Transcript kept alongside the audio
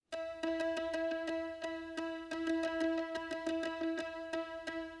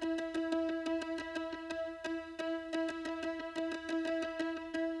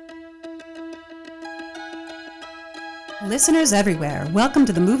Listeners everywhere, welcome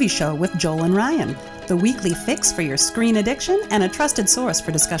to the Movie Show with Joel and Ryan, the weekly fix for your screen addiction and a trusted source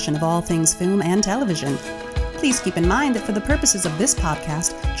for discussion of all things film and television. Please keep in mind that for the purposes of this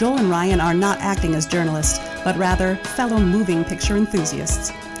podcast, Joel and Ryan are not acting as journalists, but rather fellow moving picture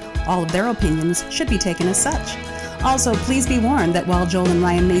enthusiasts. All of their opinions should be taken as such. Also, please be warned that while Joel and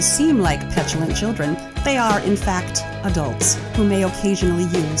Ryan may seem like petulant children, they are, in fact, adults who may occasionally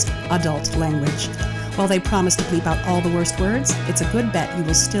use adult language. While they promise to bleep out all the worst words, it's a good bet you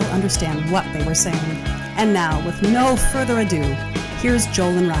will still understand what they were saying. And now, with no further ado, here's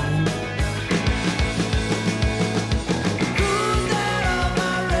Joel and Ryan.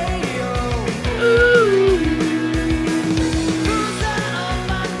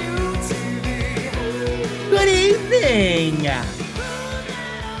 Good evening!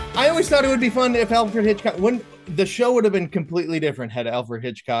 I always thought it would be fun if Alfred Hitchcock, when the show would have been completely different had Alfred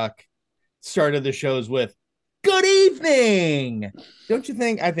Hitchcock started the shows with good evening. Don't you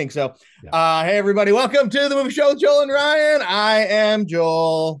think? I think so. Yeah. Hey everybody, welcome to the Movie Show with Joel and Ryan. I am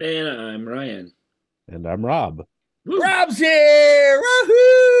Joel. And I'm Ryan. And I'm Rob. Woo. Rob's here.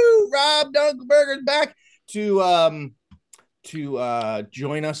 Woohoo! Rob Dunkelberger's back to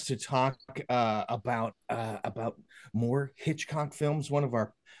join us to talk about more Hitchcock films.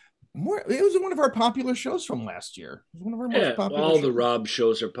 It was one of our popular shows from last year. It was one of our most popular all shows. the Rob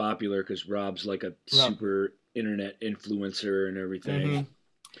shows are popular because Rob's like a super internet influencer and everything. Mm-hmm.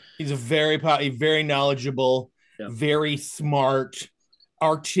 He's a very knowledgeable, very smart,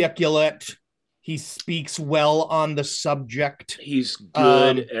 articulate. He speaks well on the subject. He's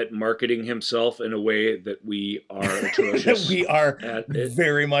good at marketing himself in a way that we are atrocious. We are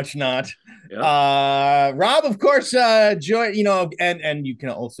very much not. Yep. Rob, of course, and you can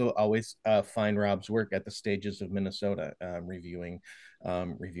also always find Rob's work at the Stages of Minnesota, reviewing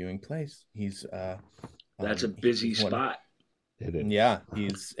plays. He's that's a busy spot. It is. Yeah,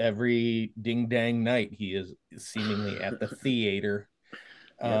 he's every ding dang night. He is seemingly at the theater.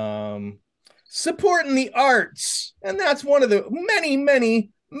 Yep. Supporting the arts, and that's one of the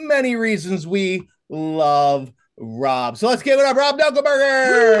many reasons we love Rob. So let's give it up, Rob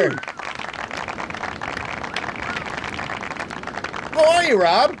Dunkelberger. How are you,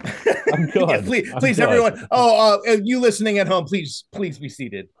 Rob? I'm good. Please, I'm everyone. good. You listening at home, please be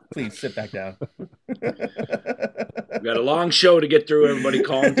seated. Please sit back down. We've got a long show to get through. Everybody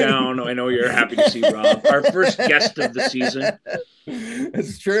calm down. I know you're happy to see Rob, our first guest of the season.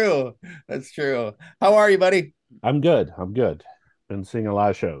 That's true. How are you, buddy? I'm good. Been seeing a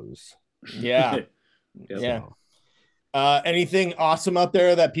lot of shows. Yeah. Yeah. Anything awesome out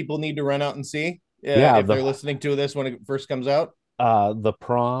there that people need to run out and see? If they're listening to this when it first comes out? The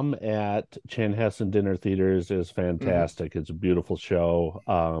Prom at Chanhassen Dinner Theaters is fantastic. Mm-hmm. It's a beautiful show.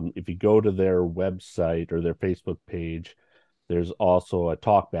 If you go to their website or their Facebook page, there's also a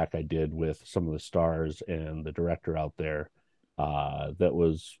talk back I did with some of the stars and the director out there that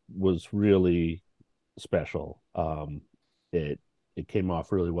was really special. It came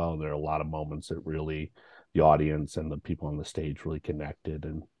off really well, and there are a lot of moments that really the audience and the people on the stage really connected,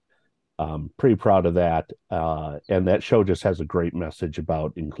 and pretty proud of that. And that show just has a great message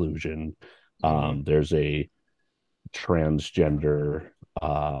about inclusion. There's a transgender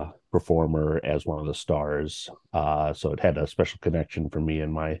performer as one of the stars. So it had a special connection for me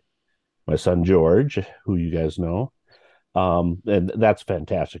and my son, George, who you guys know. And that's a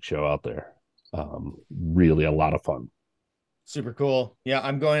fantastic show out there. Really a lot of fun. Super cool. Yeah,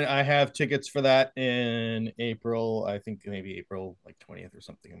 I have tickets for that in April. I think maybe April like 20th or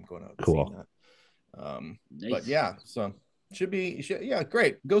something. I'm going out to see that. Nice. But yeah, so yeah,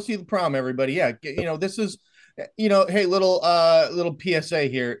 great. Go see The Prom, everybody. Yeah, this is, hey, little PSA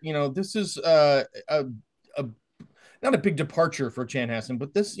here. This is not a big departure for Chanhassen,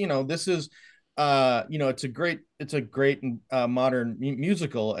 but this is it's a great modern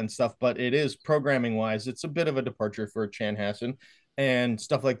musical and stuff, but it is programming wise, it's a bit of a departure for Chanhassen, and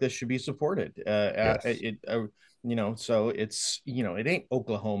stuff like this should be supported. Yes. So it's, it ain't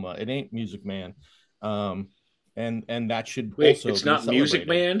Oklahoma, it ain't Music Man. And that should also it's not Music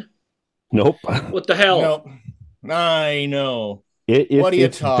Man? Nope. What the hell? Nope. I know.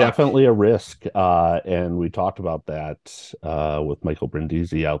 It's definitely a risk, and we talked about that with Michael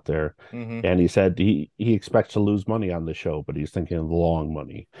Brindisi out there, and he said he expects to lose money on the show, but he's thinking of the long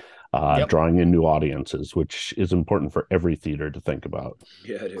money, drawing in new audiences, which is important for every theater to think about.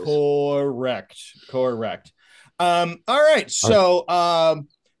 Yeah, it is. Correct. All right, so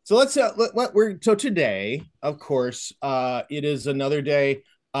let's so today, of course, it is another day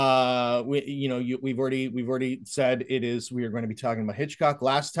we've already said we are going to be talking about Hitchcock.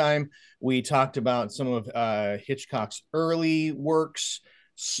 Last time we talked about some of Hitchcock's early works,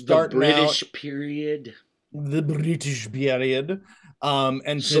 starting the out British period, the British period,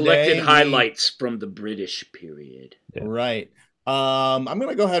 and selected today highlights from the British period. Yeah. Right. I'm going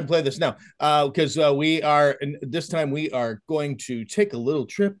to go ahead and play this now because this time we are going to take a little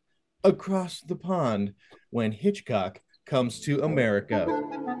trip across the pond when Hitchcock comes to America.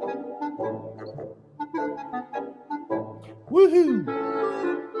 Woohoo!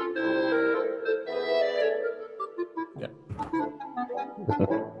 Yeah.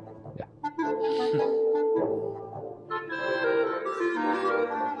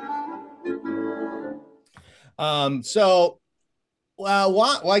 So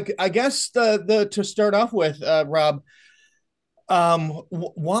like I guess the to start off with, Rob,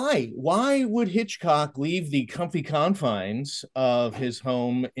 why would Hitchcock leave the comfy confines of his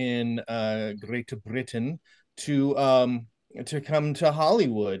home in Great Britain to come to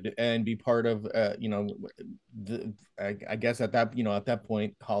Hollywood and be part of I guess at that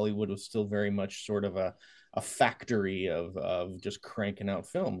point Hollywood was still very much sort of a factory of just cranking out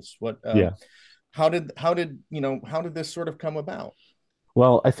films. How did this sort of come about?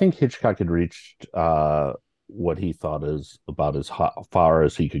 Well, I think Hitchcock had reached what he thought is about as far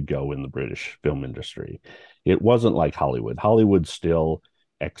as he could go in the British film industry. It wasn't like Hollywood. Hollywood still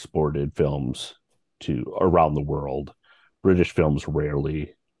exported films to around the world. British films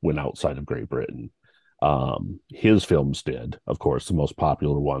rarely went outside of Great Britain. His films did, of course. The most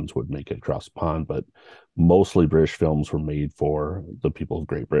popular ones would make it across the pond, but mostly British films were made for the people of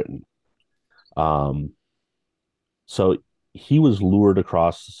Great Britain. So he was lured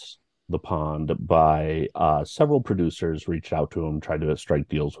across the pond by several producers, reached out to him, tried to strike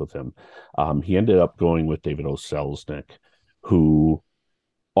deals with him. He ended up going with David O. Selznick, who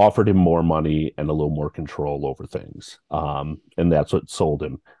offered him more money and a little more control over things. And that's what sold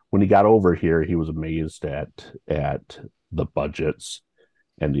him. When he got over here, he was amazed at the budgets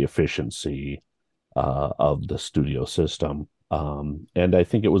and the efficiency of the studio system. And I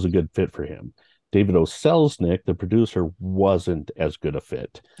think it was a good fit for him. David O. Selznick, the producer, wasn't as good a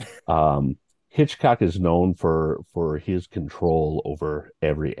fit. Hitchcock is known for his control over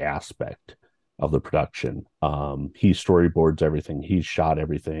every aspect of the production. He storyboards everything. He shot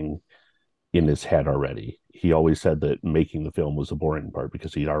everything in his head already. He always said that making the film was the boring part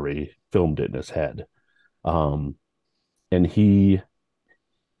because he'd already filmed it in his head. And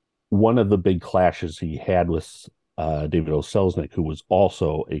one of the big clashes he had with David O. Selznick, who was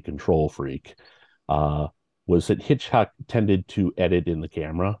also a control freak, was that Hitchcock tended to edit in the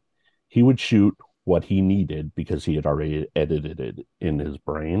camera. He would shoot what he needed because he had already edited it in his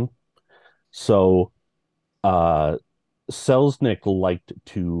brain. So Selznick liked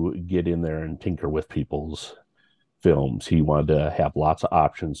to get in there and tinker with people's films. He wanted to have lots of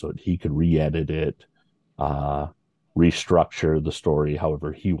options so that he could re-edit it, restructure the story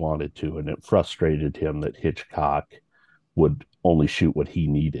however he wanted to, and it frustrated him that Hitchcock would only shoot what he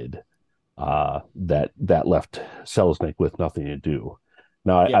needed. That left Selznick with nothing to do.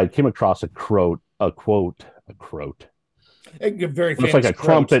 Now, I came across a quote. A very famous. It's like a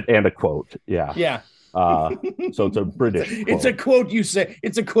crumpet and a quote. Yeah. Yeah. So it's a British quote. It's a quote you say.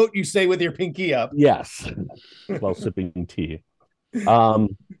 It's a quote you say with your pinky up. Yes, while sipping tea.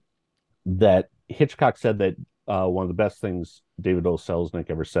 That Hitchcock said that one of the best things David O. Selznick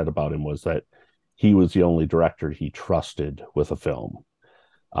ever said about him was that he was the only director he trusted with a film.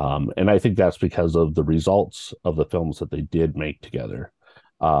 And I think that's because of the results of the films that they did make together.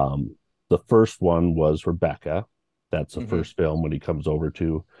 The first one was Rebecca. That's the first film when he comes over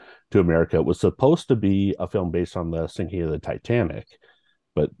to America. It was supposed to be a film based on the sinking of the Titanic,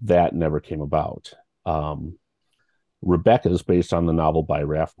 but that never came about. Rebecca is based on the novel by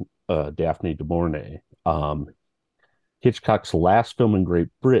Daphne du Maurier. Hitchcock's last film in Great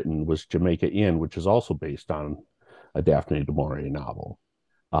Britain was Jamaica Inn, which is also based on a Daphne du Maurier novel.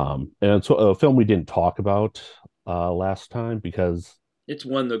 And it's a film we didn't talk about last time because it's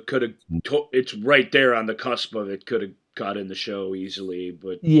one that could have. It's right there on the cusp of it. Could have got in the show easily,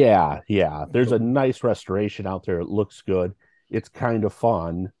 but yeah. There's a nice restoration out there. It looks good. It's kind of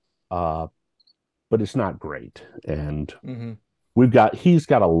fun, but it's not great. And he's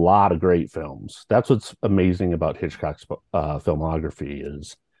got a lot of great films. That's what's amazing about Hitchcock's filmography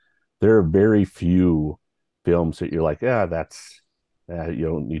is there are very few films that you're like, that's. You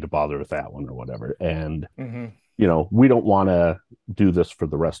don't need to bother with that one or whatever. And, we don't want to do this for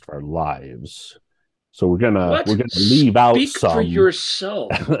the rest of our lives. So we're gonna What? leave out Speak some. for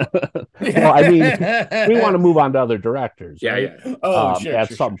yourself. Well, I mean, we want to move on to other directors, Yeah, right? yeah. Oh, sure, at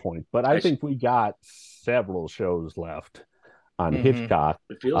sure, some sure. point. But I think we got several shows left on Hitchcock.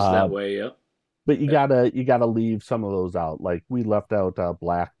 It feels that way, yeah. But you gotta leave some of those out. Like we left out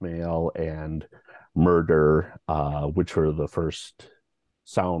Blackmail and Murder, which were the first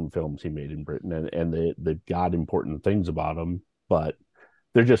sound films he made in Britain, and they've got important things about them, but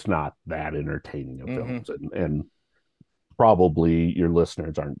they're just not that entertaining of films, and probably your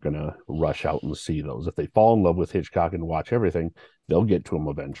listeners aren't gonna rush out and see those. If they fall in love with Hitchcock and watch everything, they'll get to them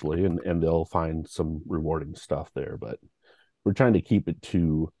eventually, and they'll find some rewarding stuff there. But we're trying to keep it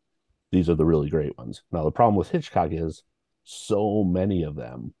to these are the really great ones. Now the problem with Hitchcock is so many of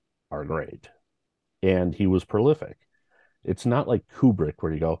them are great, and he was prolific. It's not like Kubrick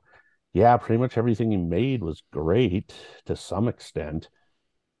where you go, yeah, pretty much everything he made was great to some extent,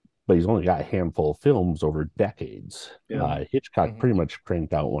 but he's only got a handful of films over decades. Yeah. Hitchcock pretty much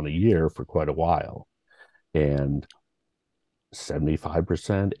cranked out one a year for quite a while, and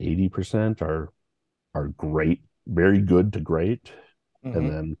 75%, 80% are great, very good to great, and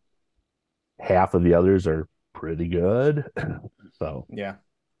then half of the others are pretty good. So yeah.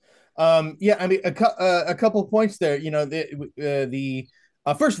 Yeah, I mean, a couple points there. You know, the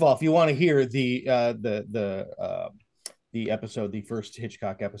first of all, if you want to hear the episode, the first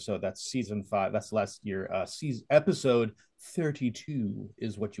Hitchcock episode, that's season 5. That's last year. Episode 32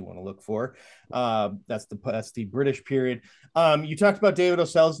 is what you want to look for. That's the British period. You talked about David O.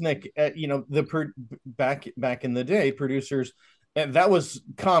 Selznick. You know, back in the day, producers. And that was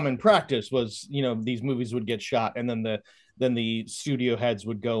common practice. Was, you know, these movies would get shot, and then the studio heads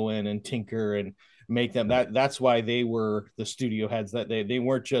would go in and tinker and make them. That's why they were the studio heads. That they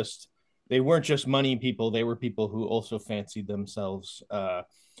weren't just money people. They were people who also fancied themselves,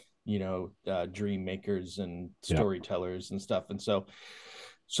 dream makers and storytellers and stuff. And so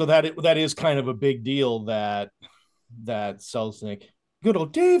that is kind of a big deal that Selznick, good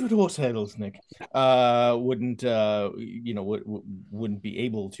old David O. Selznick, wouldn't be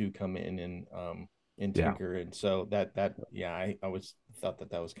able to come in and tinker. And so I always thought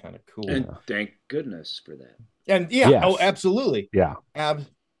that was kind of cool. And thank goodness for that. And absolutely. Yeah.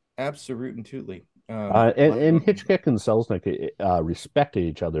 Absolutely. And Hitchcock and Selznick respected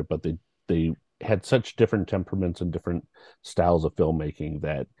each other, but they had such different temperaments and different styles of filmmaking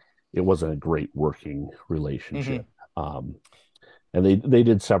that it wasn't a great working relationship. And they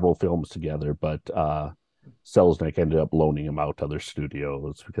did several films together, but Selznick ended up loaning him out to other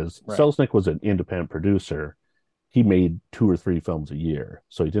studios because Selznick was an independent producer. He made 2 or 3 films a year,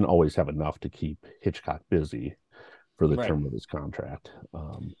 so he didn't always have enough to keep Hitchcock busy for the term of his contract.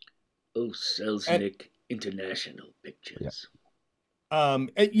 Selznick International Pictures. And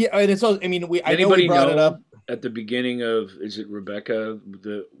it's also, I mean, I know Anybody we brought it up at the beginning of, is it Rebecca,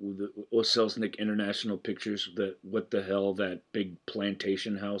 the Selznick International Pictures, what the hell that big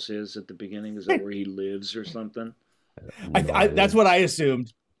plantation house is at the beginning? Is that where he lives or something? That's what I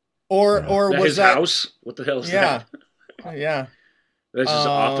assumed. Or was his that house? What the hell is that? Yeah. That's his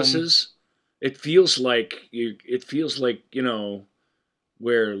offices. It feels like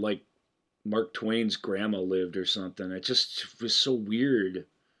where like Mark Twain's grandma lived or something. It just was so weird.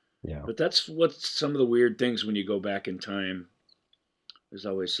 Yeah. But that's what's some of the weird things when you go back in time. There's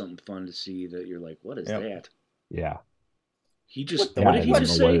always something fun to see that you're like, what is that? Yeah. He just what did he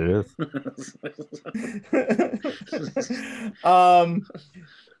just say?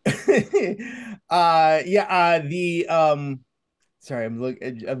 Sorry, I'm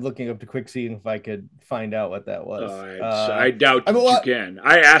looking up to quick seeing if I could find out what that was. I doubt you can.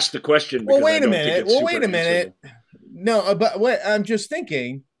 I asked the question. Well, wait a minute. No, but I'm just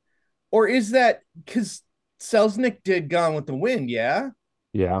thinking, or is that because Selznick did Gone with the Wind? Yeah.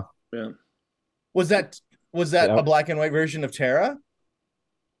 Yeah. Was that a black and white version of Tara?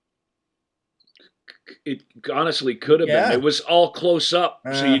 It honestly could have been. It was all close up,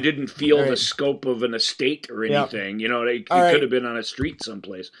 so you didn't feel the scope of an estate or anything. You know, it could have been on a street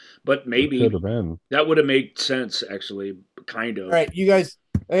someplace, but maybe that would have made sense. Actually, kind of. All right, you guys,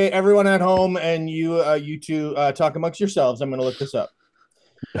 hey, everyone at home, and you two talk amongst yourselves. I'm going to look this up.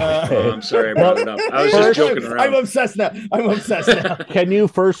 I'm sorry I brought it up. I was just joking around. I'm obsessed now. Can you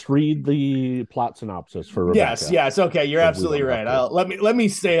first read the plot synopsis for Rebecca? Yes. Okay, you're absolutely right. Let me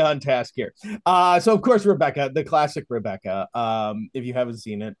stay on task here. So of course, Rebecca, the classic Rebecca. If you haven't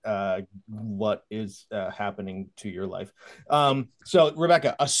seen it, what is happening to your life? So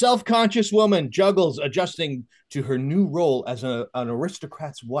Rebecca, a self-conscious woman, juggles adjusting to her new role as an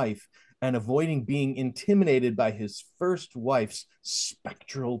aristocrat's wife and avoiding being intimidated by his first wife's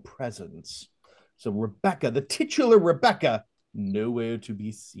spectral presence. So Rebecca, the titular Rebecca, nowhere to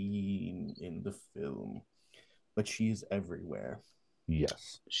be seen in the film, but she's everywhere.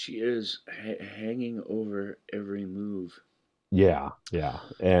 Yes, she is hanging over every move. Yeah,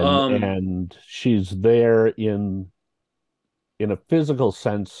 and she's there in a physical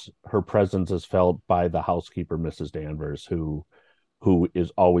sense. Her presence is felt by the housekeeper, Mrs. Danvers, who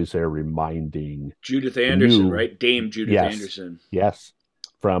is always there reminding Judith Anderson, right? Dame Judith Anderson. Yes,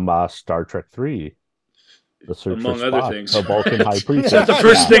 from Star Trek 3. The Search Among for other Spock, things. the Vulcan High Priestess. That's the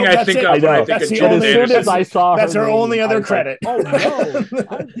first thing I think of when I think of Judith Anderson. As soon as I saw that's her only other credit. Like, oh no,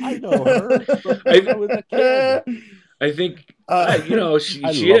 I know her from when I was a kid. I think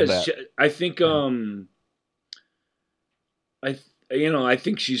she is. I think I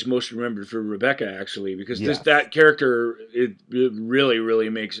think she's most remembered for Rebecca, actually, because that character it really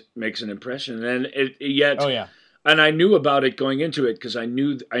makes an impression, and and I knew about it going into it because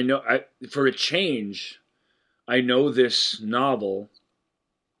for a change, I know this novel.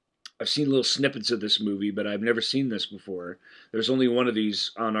 I've seen little snippets of this movie, but I've never seen this before. There's only one of these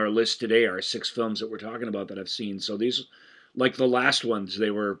on our list today, our 6 films that we're talking about that I've seen. So these, like the last ones,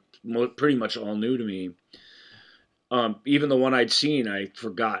 they were pretty much all new to me. Even the one I'd seen, I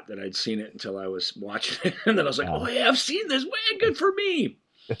forgot that I'd seen it until I was watching it. And then I was like, oh, yeah, I've seen this. Way good for me.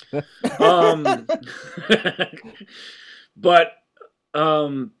 But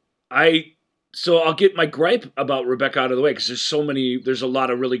so I'll get my gripe about Rebecca out of the way because there's a lot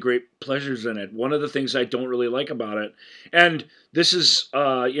of really great pleasures in it. One of the things I don't really like about it, and this is,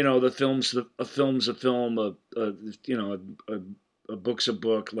 the film's a film, a book's a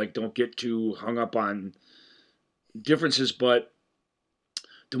book, like don't get too hung up on differences, but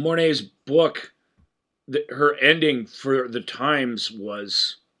de Mornay's book, her ending for the times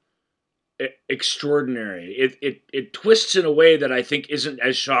was extraordinary. It twists in a way that I think isn't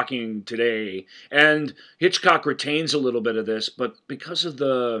as shocking today, and Hitchcock retains a little bit of this, but because of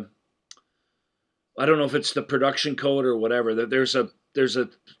I don't know if it's the production code or whatever, that there's a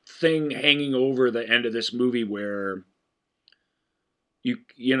thing hanging over the end of this movie where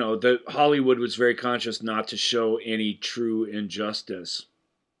the Hollywood was very conscious not to show any true injustice,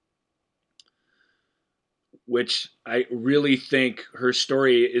 which I really think her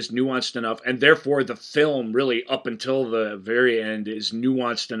story is nuanced enough, and therefore the film really up until the very end is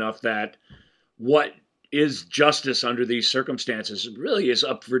nuanced enough that what is justice under these circumstances really is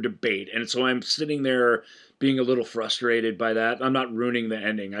up for debate. And so I'm sitting there being a little frustrated by that. I'm not ruining the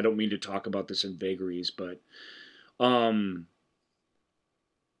ending. I don't mean to talk about this in vagaries, but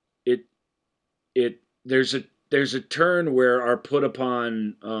there's a turn where our put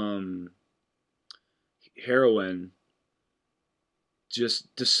upon heroine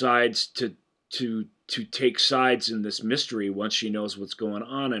just decides to take sides in this mystery once she knows what's going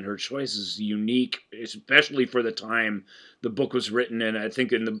on, and her choice is unique, especially for the time the book was written. And I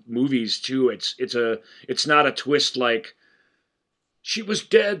think in the movies too, it's not a twist like she was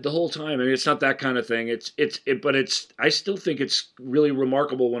dead the whole time. I mean, it's not that kind of thing. But I still think it's really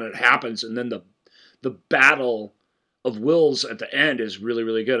remarkable when it happens, and then the battle of wills at the end is really,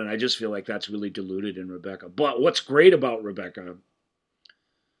 really good. And I just feel like that's really diluted in Rebecca. But what's great about Rebecca,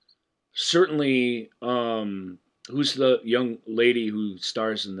 certainly, who's the young lady who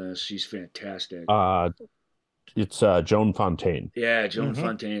stars in this? She's fantastic. It's Joan Fontaine. Yeah, Joan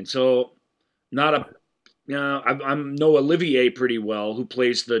Fontaine. So I know Olivier pretty well, who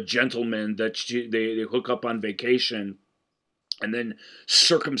plays the gentleman that they hook up on vacation, and then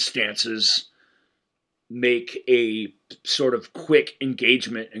circumstances make a sort of quick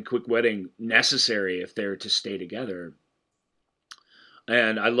engagement and quick wedding necessary if they're to stay together.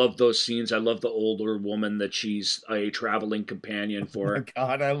 And I love those scenes. I love the older woman that she's a traveling companion for. Oh my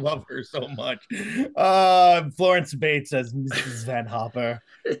God, I love her so much. Florence Bates as Mrs. Van Hopper.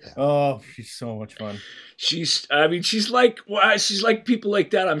 Oh, she's so much fun. She's like people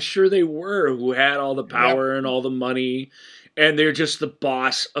like that. I'm sure they were, who had all the power and all the money. And they're just the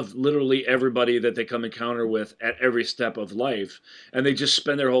boss of literally everybody that they come encounter with at every step of life. And they just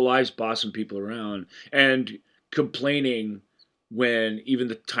spend their whole lives bossing people around and complaining when even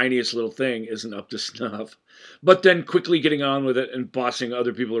the tiniest little thing isn't up to snuff. But then quickly getting on with it and bossing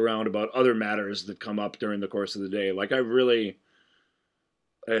other people around about other matters that come up during the course of the day. Like, I really...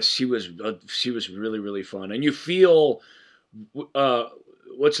 she was really, really fun. And you feel...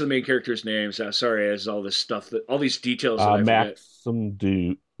 what's the main character's name? Sorry, as all this stuff, all these details that I forget.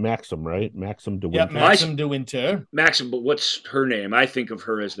 Maxim, right? Maxim de Winter. Winter. Yeah, Maxim de Winter. Maxim, but what's her name? I think of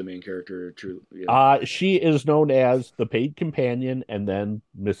her as the main character. She is known as the paid companion and then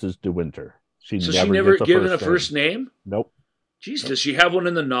Mrs. de Winter. She never given a first name? Nope. Jeez, does she have one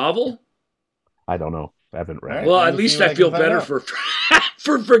in the novel? I don't know. I haven't read it. Well, at least I feel better for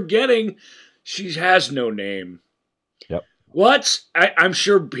forgetting she has no name. Yep. I'm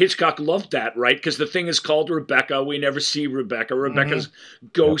sure Hitchcock loved that, right? Because the thing is called Rebecca. We never see Rebecca. Rebecca's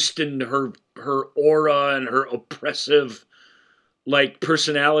ghost and her aura and her oppressive, like,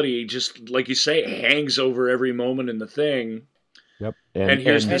 personality, just like you say, hangs over every moment in the thing. Yep. And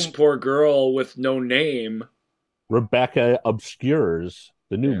here's this poor girl with no name. Rebecca obscures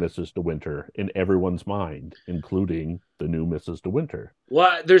the new Mrs. De Winter in everyone's mind, including the new Mrs. De Winter.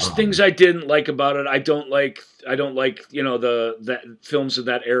 Well, there's things I didn't like about it. I don't like the films of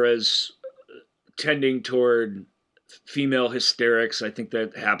that era's tending toward female hysterics. I think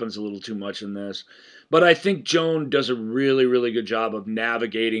that happens a little too much in this. But I think Joan does a really, really good job of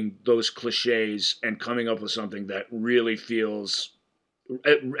navigating those cliches and coming up with something that really feels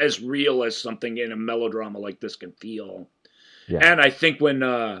as real as something in a melodrama like this can feel. Yeah. And I think when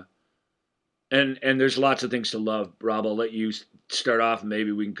and there's lots of things to love, Rob. I'll let you start off, and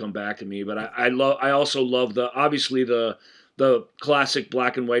maybe we can come back to me. But I also love obviously the classic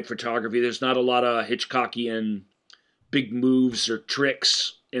black and white photography. There's not a lot of Hitchcockian big moves or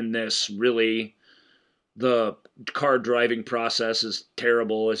tricks in this, really. The car driving process is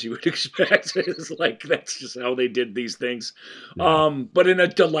terrible, as you would expect. It's like, that's just how they did these things. Yeah. But in a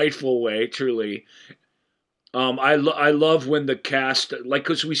delightful way, truly. I love when the cast, like,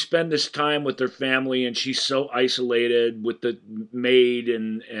 because we spend this time with their family, and she's so isolated with the maid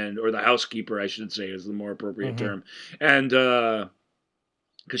or the housekeeper, I should say, is the more appropriate term, and because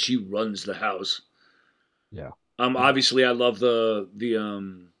she runs the house. Yeah. Obviously, I love the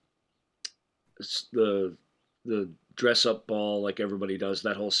dress up ball, like everybody does.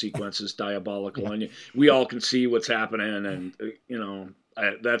 That whole sequence is diabolical, and we all can see what's happening, and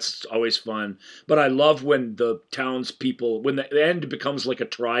that's always fun. But I love when the townspeople, when the end becomes like a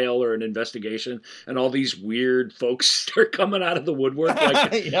trial or an investigation, and all these weird folks start coming out of the woodwork. Like,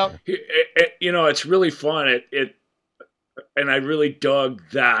 it's really fun. And I really dug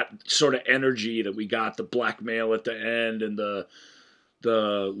that sort of energy that we got. The blackmail at the end, and the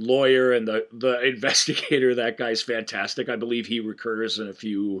lawyer and the investigator. That guy's fantastic. I believe he recurs in a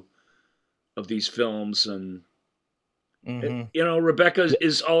few of these films, and Rebecca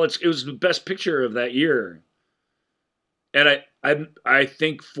is all it was the best picture of that year. And I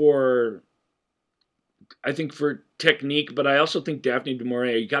think for technique, but I also think Daphne du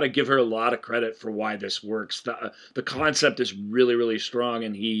Maurier, you got to give her a lot of credit for why this works. The concept is really, really strong,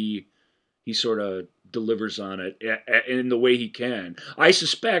 and he sort of delivers on it in the way he can. I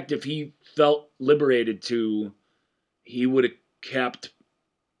suspect if he felt liberated to, he would have kept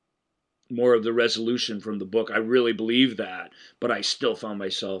more of the resolution from the book. I really believe that, but I still found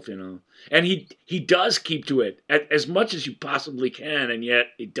myself, and he does keep to it as much as you possibly can, and yet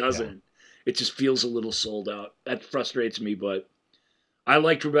it doesn't. Yeah. It just feels a little sold out. That frustrates me, but I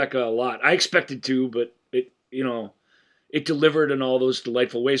liked Rebecca a lot. I expected to, but it delivered in all those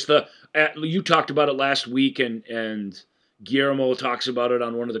delightful ways. You talked about it last week, and Guillermo talks about it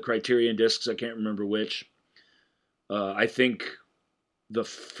on one of the Criterion discs. I can't remember which. I think the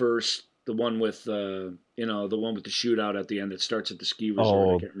one with the one with the shootout at the end that starts at the ski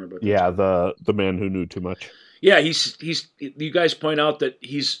resort. I can't remember. The man who knew too much. Yeah, he's. You guys point out that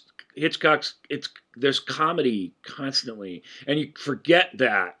Hitchcock's. There's comedy constantly, and you forget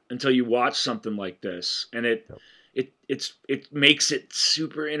that until you watch something like this, and it makes it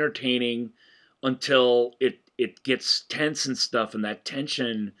super entertaining until it gets tense and stuff, and that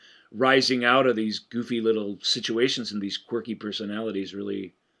tension rising out of these goofy little situations and these quirky personalities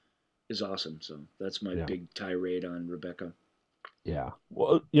really is awesome. So that's my big tirade on Rebecca. Yeah.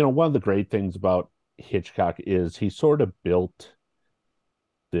 Well, one of the great things about Hitchcock is he sort of built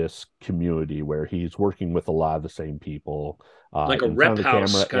this community where he's working with a lot of the same people, like a rep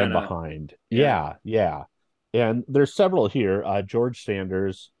house kinda, and behind. Yeah. And there's several here. George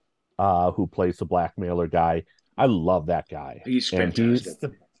Sanders, who plays the blackmailer guy. I love that guy. He's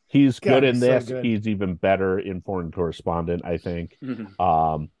fantastic. He's good in this. So good. He's even better in Foreign Correspondent, I think.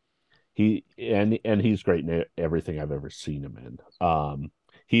 Mm-hmm. He's great in everything I've ever seen him in.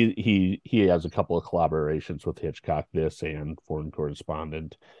 He has a couple of collaborations with Hitchcock, this and Foreign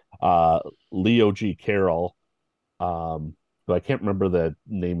Correspondent. Leo G. Carroll, I can't remember the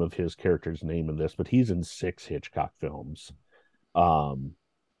name of his character's name in this, but he's in 6 Hitchcock films.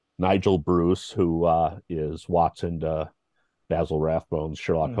 Nigel Bruce, who is Watson to Basil Rathbone's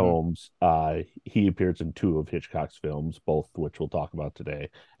Sherlock Holmes, he appears in 2 of Hitchcock's films, both which we'll talk about today.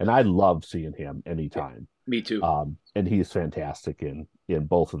 And I love seeing him anytime. Me too. And he's fantastic in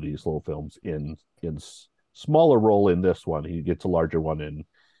both of these little films. In smaller role in this one, he gets a larger one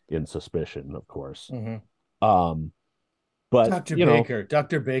in suspicion, of course. But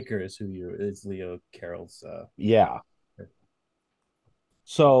Dr. Baker is is Leo Carroll's. Yeah.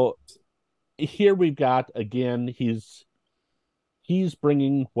 So here we've got, again, he's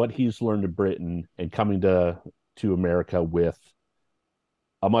bringing what he's learned in Britain and coming to America with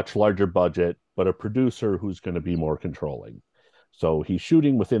a much larger budget, but a producer who's going to be more controlling. So he's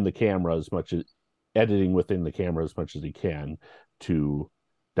shooting within the camera editing within the camera as much as he can to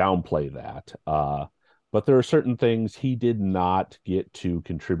downplay that. But there are certain things he did not get to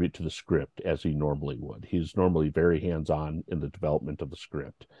contribute to the script as he normally would. He's normally very hands-on in the development of the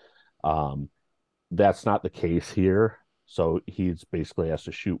script. That's not the case here. So he's basically has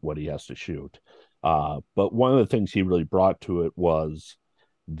to shoot what he has to shoot. But one of the things he really brought to it was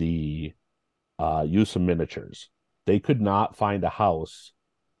the use of miniatures. They could not find a house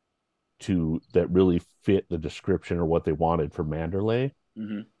that really fit the description or what they wanted for Manderley.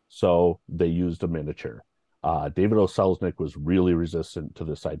 So they used a miniature. David O. Selznick was really resistant to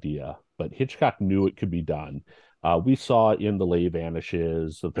this idea, but Hitchcock knew it could be done. We saw in The Lay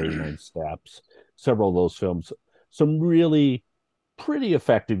Vanishes, The 39 Steps, several of those films, some really pretty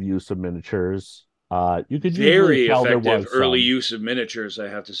effective use of miniatures. You could very effective early use of miniatures, I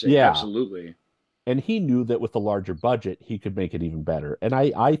have to say. Yeah. Absolutely. And he knew that with a larger budget, he could make it even better. And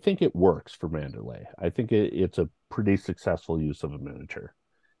I think it works for Manderley. I think it's a pretty successful use of a miniature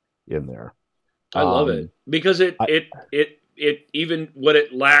in there. I love it because it even what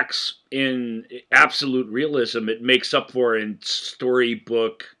it lacks in absolute realism, it makes up for in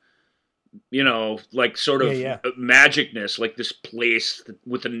storybook, like sort of magicness, like this place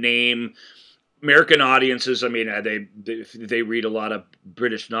with a name. American audiences, I mean, they read a lot of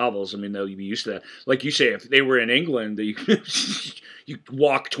British novels. I mean, they'll be used to that. Like you say, if they were in England, you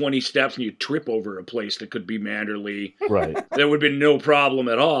walk 20 steps and you trip over a place that could be Manderley. Right. There would be no problem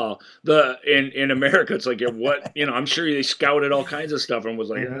at all. In America, it's like, what, I'm sure they scouted all kinds of stuff and was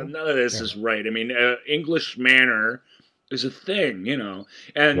like, none of this is right. I mean, English manner is a thing,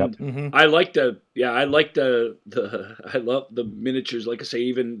 and I like I love the miniatures. Like I say,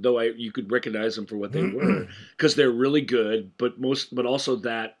 even though you could recognize them for what they were, because they're really good. But also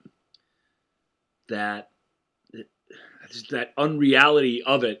that unreality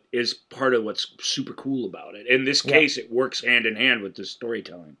of it is part of what's super cool about it. In this case, it works hand in hand with the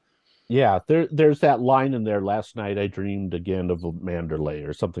storytelling. Yeah, there's that line in there. Last night I dreamed again of Manderley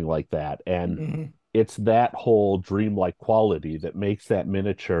or something like that, and. It's that whole dreamlike quality that makes that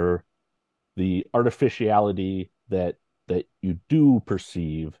miniature, the artificiality that you do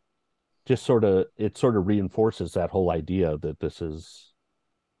perceive, just sort of reinforces that whole idea that this is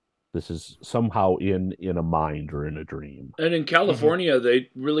somehow in a mind or in a dream. And in California, they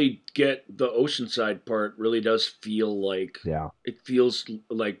really get the oceanside part. Really does feel like it feels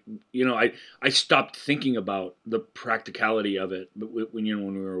like I stopped thinking about the practicality of it when we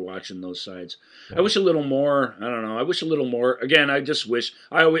were watching those sides. I wish a little more. I don't know. I wish a little more. Again, I just wish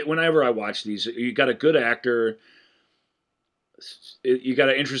whenever I watch these, you got a good actor. You got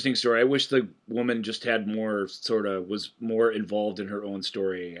an interesting story. I wish the woman just had was more involved in her own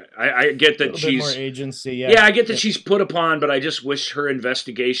story. I get that she's more agency. Yeah, I get that she's put upon, but I just wish her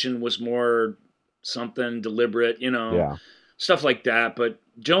investigation was more something deliberate, stuff like that. But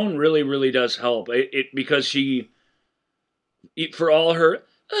Joan really, really does help because she, for all her,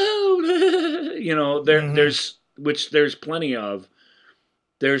 there's plenty of.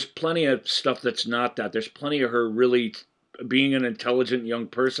 There's plenty of stuff that's not that. There's plenty of her really being an intelligent young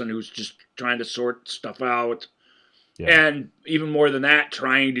person who's just trying to sort stuff out. Yeah. And even more than that,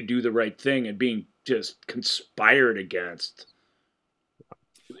 trying to do the right thing and being just conspired against.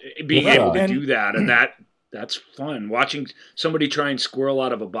 Being able to do that, and that's fun. Watching somebody try and squirrel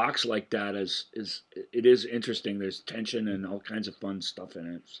out of a box like that is interesting. There's tension and all kinds of fun stuff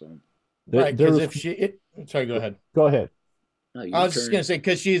in it. So right, because sorry, go ahead. Go ahead. I was just gonna say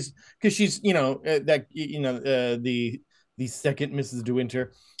because she's the second Mrs. De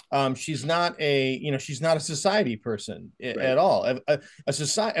Winter, she's not a society person at all.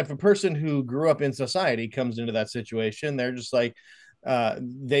 If a person who grew up in society comes into that situation, they're just like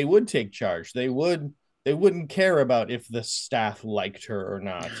they would take charge. They wouldn't care about if the staff liked her or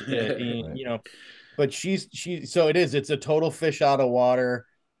not. But it's a total fish out of water.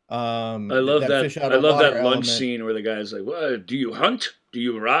 I love that. I love that lunch scene where the guy's like, "Well, do you hunt? Do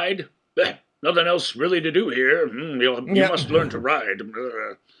you ride? Nothing else really to do here. You must learn to ride."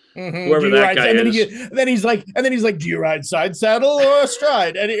 Whoever that guy is. Then he's like, "Do you ride side saddle or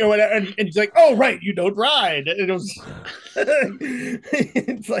astride?" And he's like, "Oh, right, you don't ride." And it was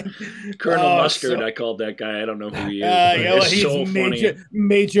It's like Colonel Mustard. I called that guy. I don't know who he is. He's so Major,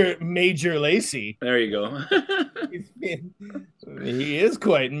 funny. Major Lacey. There you go. He is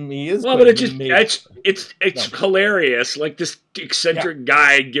quite. Well, but it's hilarious. Like this eccentric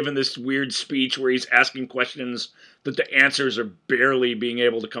guy giving this weird speech where he's asking questions that the answers are barely being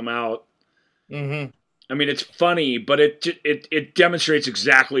able to come out. Mm-hmm. I mean, it's funny, but it demonstrates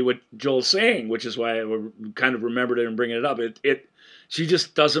exactly what Joel's saying, which is why I kind of remembered it and bringing it up. She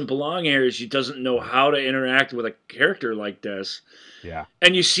just doesn't belong here. She doesn't know how to interact with a character like this. Yeah.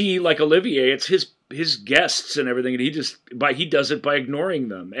 And you see, like Olivier, it's his guests and everything, and he does it by ignoring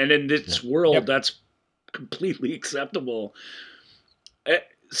them. And in this world, that's completely acceptable.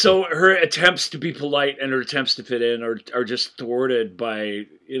 So her attempts to be polite and her attempts to fit in are just thwarted by,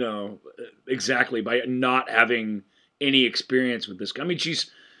 exactly by not having any experience with this. I mean,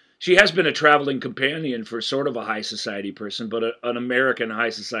 she has been a traveling companion for sort of a high society person, but an American high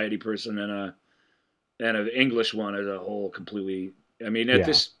society person and an English one as a whole completely. I mean,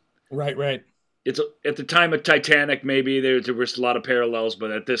 this right. It's at the time of Titanic, maybe there was a lot of parallels,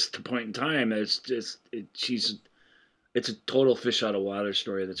 but at this point in time, it's a total fish out of water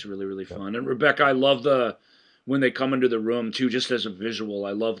story that's really, really fun. And Rebecca, I love when they come into the room too, just as a visual.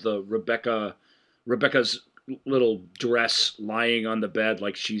 I love the Rebecca's little dress lying on the bed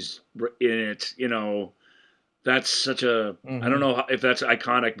like she's in it. That's such a. I don't know if that's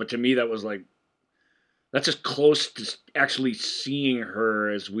iconic, but to me that's as close to actually seeing her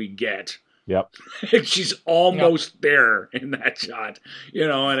as we get. Yep. She's almost there in that shot,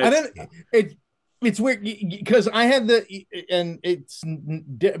 and it's weird because I had but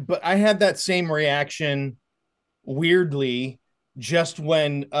I had that same reaction weirdly just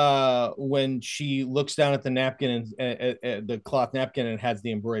when she looks down at the napkin and the cloth napkin and it has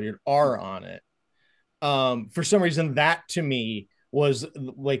the embroidered R on it. For some reason, that to me was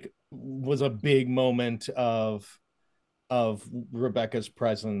a big moment of Rebecca's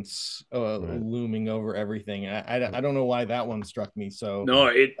presence looming over everything. I don't know why that one struck me so.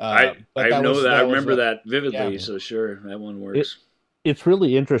 No, I remember that vividly. So sure, that one works. It's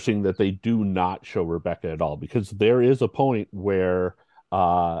really interesting that they do not show Rebecca at all, because there is a point where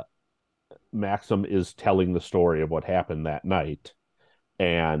Maxim is telling the story of what happened that night,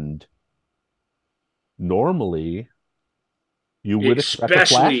 and normally you would expect a flashback.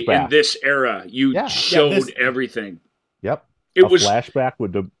 Especially in this era, showed everything. Yep. Flashback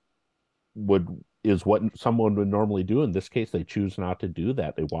is what someone would normally do. In this case, they choose not to do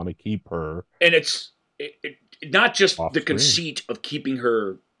that. They want to keep her. And it's not just the conceit of keeping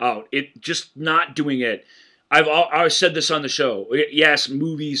her out. It just not doing it. I've always said this on the show. Yes,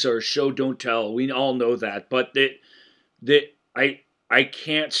 movies are show don't tell. We all know that, but I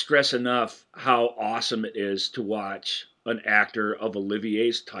can't stress enough how awesome it is to watch an actor of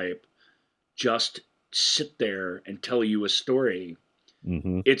Olivier's type just sit there and tell you a story.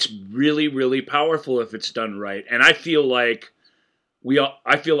 Mm-hmm. It's really, really powerful if it's done right. And I feel like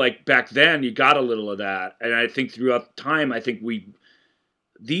back then you got a little of that. And I think throughout time,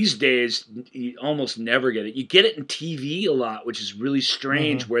 these days, you almost never get it. You get it in TV a lot, which is really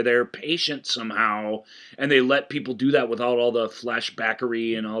strange, where they're patient somehow and they let people do that without all the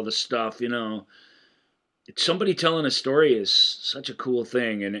flashbackery and all the stuff, Somebody telling a story is such a cool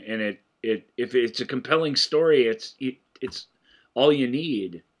thing. And if it's a compelling story, it's all you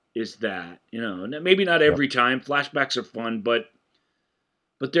need is that, maybe not every time. Flashbacks are fun, but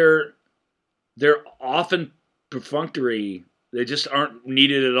they're often perfunctory. They just aren't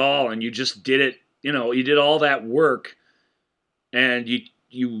needed at all. And you just did it, you did all that work and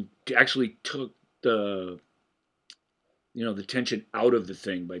you actually took the tension out of the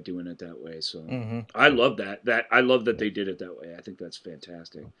thing by doing it that way. So I love that I love that they did it that way. I think that's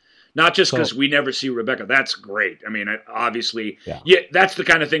fantastic. Not just because we never see Rebecca. That's great. I mean, obviously, that's the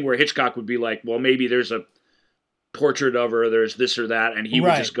kind of thing where Hitchcock would be like, well, maybe there's a portrait of her, there's this or that, and he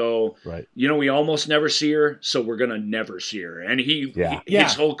would just go, we almost never see her, so we're gonna never see her. And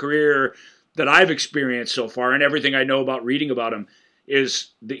his whole career that I've experienced so far, and everything I know about reading about him, is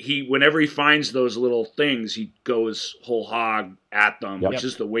that whenever he finds those little things, he goes whole hog at them, which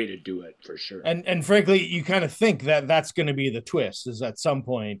is the way to do it for sure. And frankly, you kind of think that that's going to be the twist, is at some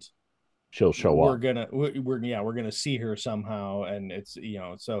point she'll show we're up. We're gonna see her somehow, and it's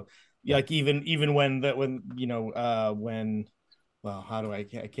so like even when how do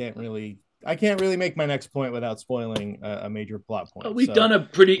I can't really make my next point without spoiling a major plot point. We've done a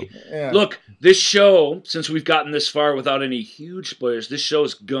pretty look. This show, since we've gotten this far without any huge spoilers, this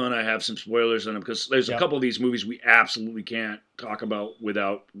show's gonna have some spoilers in it because there's a couple of these movies we absolutely can't talk about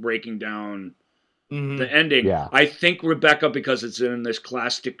without breaking down The ending. Yeah. I think Rebecca, because it's in this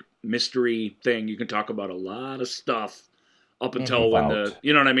classic mystery thing, you can talk about a lot of stuff up until when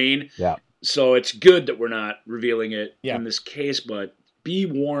you know what I mean? Yeah. So it's good that we're not revealing it in this case, but be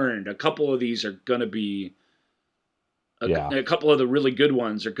warned, a couple of these are going to be, a couple of the really good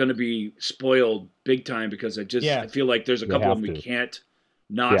ones are going to be spoiled big time, because I feel like there's a couple of them we can't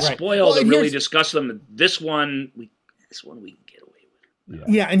not spoil to really discuss them. This one we can get away with.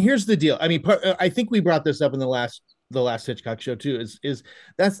 Yeah, and here's the deal. I mean, I think we brought this up in the last Hitchcock show too. Is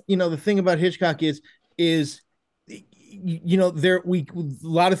that's the thing about Hitchcock is there a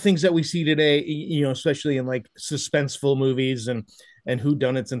lot of things that we see today, especially in like suspenseful movies and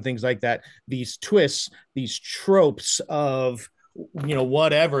whodunits and things like that, these twists, these tropes of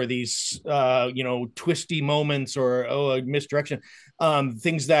whatever, these twisty moments or misdirection,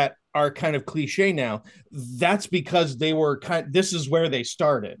 things that are kind of cliche now. That's because they were this is where they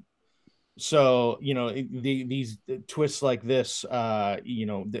started. So these twists like this,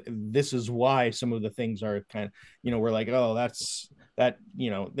 this is why some of the things are kind of, we're like, oh, that's the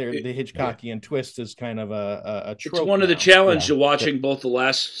Hitchcockian twist is kind of a trope. It's one of the challenges of watching both the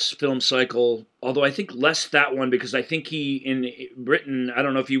last film cycle, although I think less that one, because I think he in Britain, I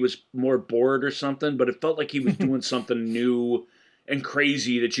don't know if he was more bored or something, but it felt like he was doing something new and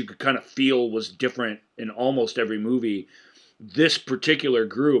crazy that you could kind of feel was different in almost every movie. This particular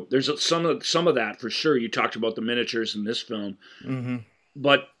group, there's some of that for sure. You talked about the miniatures in this film,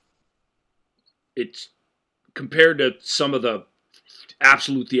 but it's compared to some of the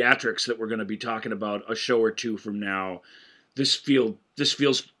absolute theatrics that we're going to be talking about a show or two from now. These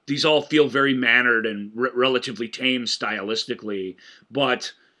all feel very mannered and relatively tame stylistically,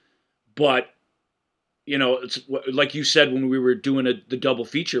 but it's like you said when we were doing the double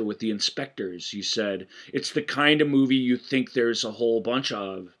feature with the Inspectors. You said it's the kind of movie you think there's a whole bunch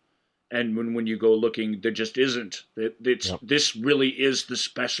of, and when you go looking, there just isn't. This really is the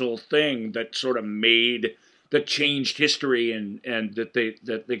special thing that sort of that changed history and that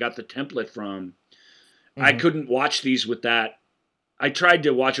they got the template from. I couldn't watch these with that. I tried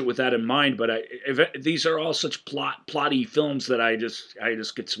to watch it with that in mind, but these are all such plotty films that I just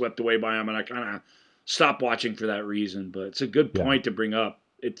get swept away by them, and I kind of stop watching for that reason. But it's a good point to bring up.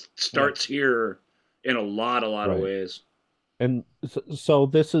 It starts here in a lot of ways. And so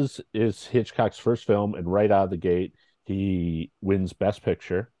this is Hitchcock's first film, and right out of the gate, he wins Best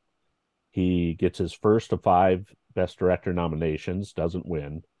Picture. He gets his first of 5 Best Director nominations, doesn't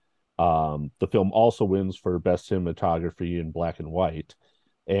win. The film also wins for Best Cinematography in black and white.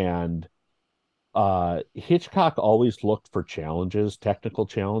 And Hitchcock always looked for challenges, technical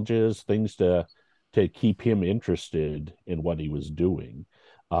challenges, things to keep him interested in what he was doing.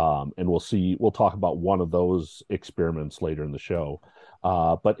 And we'll talk about one of those experiments later in the show.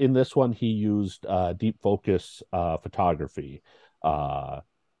 But in this one, he used deep focus photography,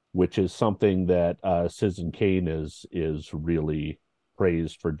 which is something that Citizen Kane is really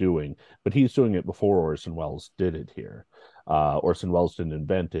praised for doing. But he's doing it before Orson Welles did it here. Orson Welles didn't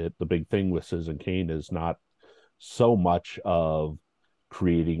invent it. The big thing with Citizen Kane is not so much of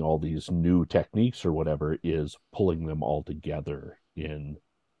creating all these new techniques or whatever, is pulling them all together in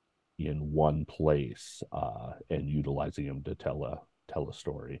one place and utilizing them to tell a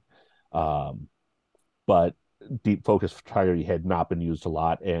story. But deep focus photography had not been used a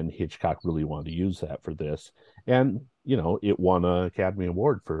lot, and Hitchcock really wanted to use that for this. And it won an Academy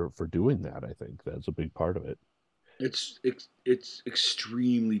Award for doing that. I think that's a big part of it. It's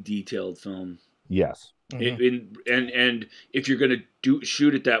extremely detailed film. Yes. And if you're going to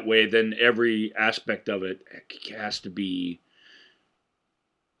shoot it that way, then every aspect of it has to be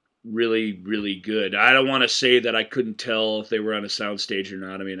really, really good. I don't want to say that I couldn't tell if they were on a soundstage or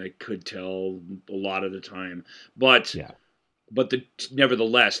not. I mean, I could tell a lot of the time, but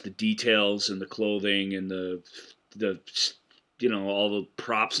nevertheless, the details and the clothing and the all the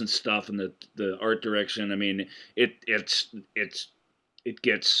props and stuff and the art direction. I mean, it's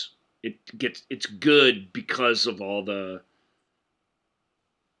good because of all the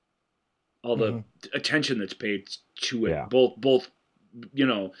attention that's paid to it. Both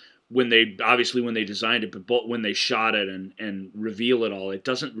when they designed it, but both when they shot it and reveal it all. It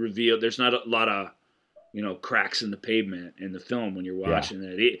doesn't reveal. There's not a lot of cracks in the pavement in the film when you're watching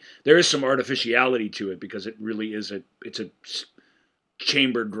it. There is some artificiality to it because it really is it's a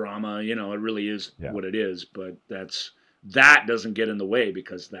chamber drama. It really is what it is. But that doesn't get in the way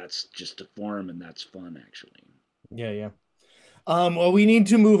because that's just a form and that's fun actually. Yeah. Well, we need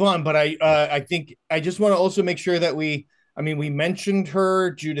to move on, but I think I just want to also make sure that we mentioned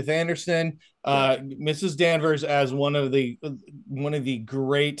her, Judith Anderson, Mrs. Danvers, as one of the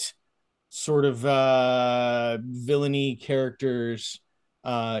great sort of villainy characters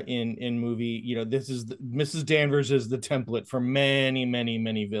in movie. This is Mrs. Danvers is the template for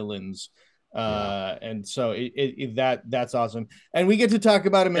many villains. And so that's awesome. And we get to talk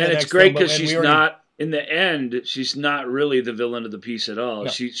about him in the next film. And it's great because she's not in the end, she's not really the villain of the piece at all.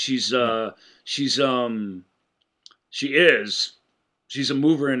 No. She's a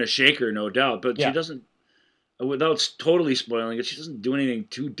mover and a shaker, no doubt, but she doesn't, without totally spoiling it, she doesn't do anything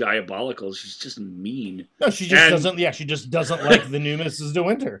too diabolical. She's just mean. No, she just doesn't. Yeah, she just doesn't like the new Mrs. De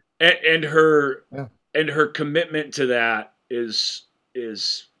Winter. And her commitment to that is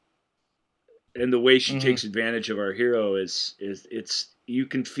and the way she takes advantage of our hero is you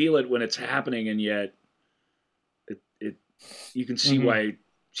can feel it when it's happening, and yet you can see why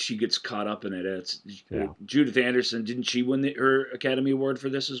she gets caught up in it. Judith Anderson, didn't she win her Academy Award for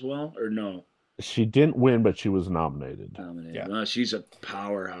this as well, or no? She didn't win, but she was nominated. Yeah. She's a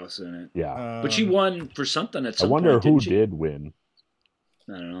powerhouse in it. Yeah. But she won for something at some point. I wonder who did win.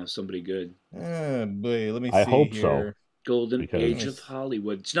 I don't know. Somebody good. Boy, let me see. I hope here. So. Golden Age of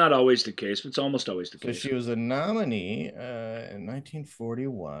Hollywood. It's not always the case, but it's almost always the case. So she was a nominee in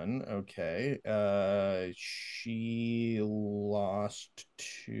 1941. Okay. She lost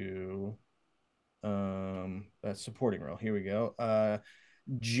to that supporting role. Here we go.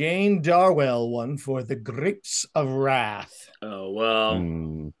 Jane Darwell won for The Grapes of Wrath. Oh,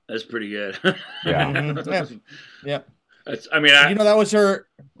 well, that's pretty good. Yeah. That was her,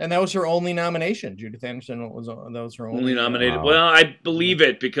 and that was her only nomination. Judith Anderson that was her only nominated. Wow. Well, I believe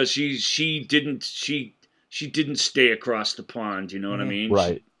it because she didn't stay across the pond. You know what I mean?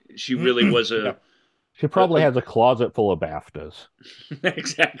 Right. She really was a. She probably has a closet full of BAFTAs.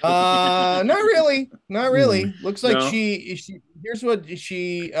 Exactly. Not really. Looks like she here's what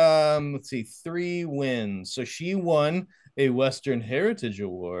she let's see, 3 wins. So she won a Western Heritage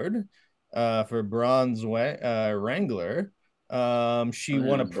Award for Bronze Wrangler. She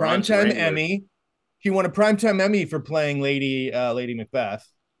won a Primetime Emmy. She won a Primetime Emmy for playing Lady Macbeth.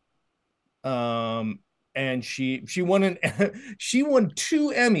 And she won 2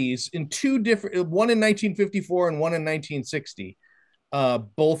 Emmys in 2 different, one in 1954 and one in 1960,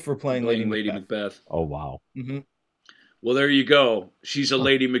 both for playing Lady Macbeth. Oh wow! Mm-hmm. Well, there you go. She's a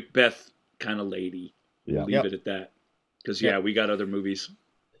Lady Macbeth kind of lady. We'll leave it at that because we got other movies.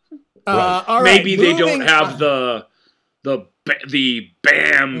 Right. All right, maybe they don't have the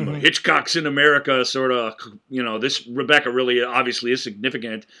bam Hitchcock's in America sort of. This Rebecca really obviously is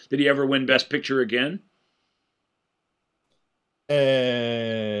significant. Did he ever win Best Picture again?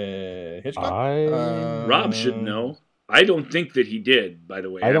 Hitchcock? Rob should know. I don't think that he did, by the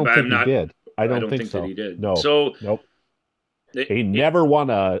way. I don't think he did. I don't think so. That he did. No. So nope. He never won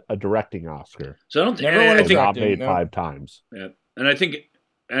a directing Oscar. So I don't think never won a directing. Nominated 5 times. Yeah, and I think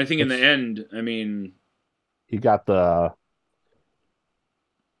in the end, I mean, he got the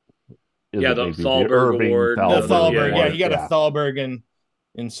Thalberg Award. The Thalberg, he got a Thalberg in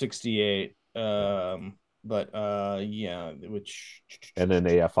 1968. But which and an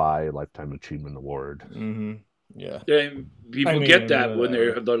AFI Lifetime Achievement Award. Mm-hmm. Yeah. People get that when they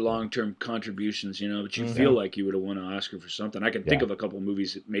have their long-term contributions, but you feel like you would have won an Oscar for something. I can think of a couple of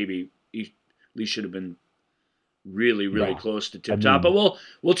movies that maybe at least should have been really, really close to tip top. But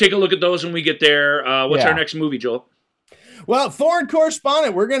we'll take a look at those when we get there. What's our next movie, Joel? Well, Foreign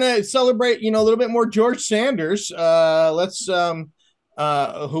Correspondent. We're gonna celebrate, a little bit more George Sanders. Let's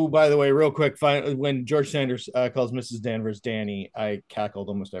who, by the way, real quick, when George Sanders calls Mrs. Danvers Danny, I cackled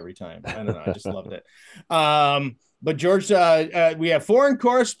almost every time. I don't know, I just loved it. But George, we have Foreign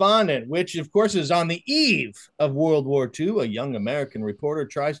Correspondent, which of course is on the eve of World War II. A young American reporter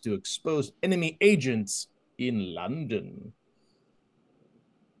tries to expose enemy agents in London.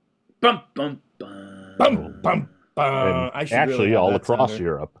 Bum bum bum. Bum bum. Actually, really all across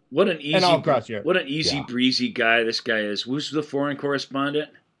Europe. What an easy breezy guy this guy is. Who's the Foreign Correspondent?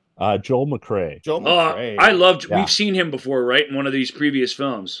 Joel McCrea. Joel McCrea. I loved. Yeah. We've seen him before, right? In one of these previous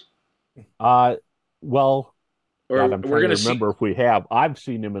films. Well, or I'm trying to remember if we have. I've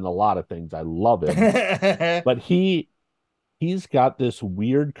seen him in a lot of things. I love him, but he's got this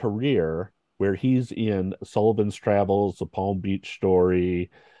weird career where he's in Sullivan's Travels, The Palm Beach Story,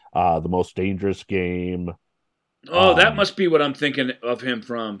 The Most Dangerous Game. Oh, that must be what I'm thinking of him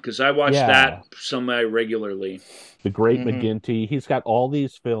from, because I watch that semi-regularly. The Great McGinty. He's got all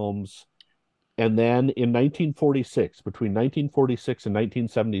these films. And then in 1946, between 1946 and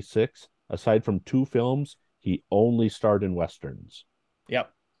 1976, aside from 2 films, he only starred in Westerns.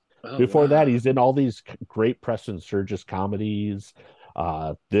 Yep. Before that, he's in all these great Preston Sturges comedies,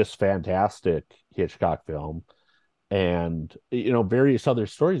 this fantastic Hitchcock film. and various other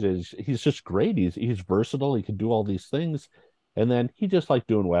stories. He's just great. He's versatile. He can do all these things, and then he just liked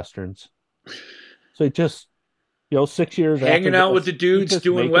doing westerns. So it just 6 years hanging after out with the dudes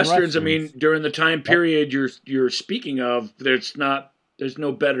doing westerns. I mean, during the time period you're speaking of, there's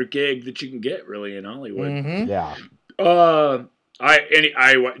no better gig that you can get really in Hollywood. Mm-hmm. Yeah.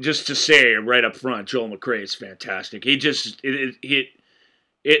 I just to say right up front, Joel McCrea is fantastic. He just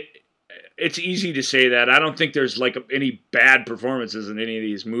it's easy to say that. I don't think there's like any bad performances in any of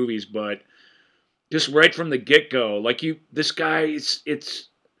these movies, but just right from the get-go, like this guy, it's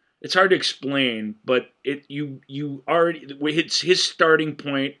hard to explain, but you already, it's his starting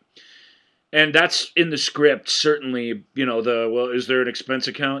point, and that's in the script, certainly, is there an expense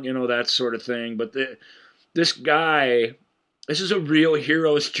account, that sort of thing, but this guy, this is a real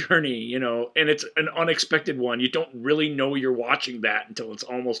hero's journey, and it's an unexpected one. You don't really know you're watching that until it's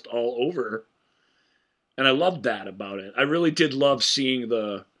almost all over. And I loved that about it. I really did love seeing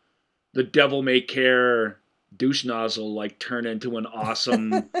the devil may care douche nozzle like turn into an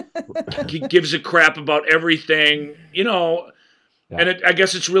awesome, he gives a crap about everything, Yeah. And I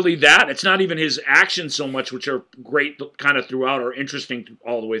guess it's really that. It's not even his actions so much, which are great kind of throughout or interesting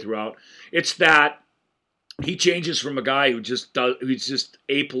all the way throughout. It's that he changes from a guy who's just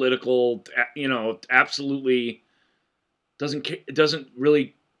apolitical, absolutely doesn't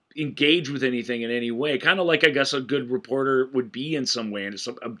really engage with anything in any way. Kind of like, I guess, a good reporter would be in some way. And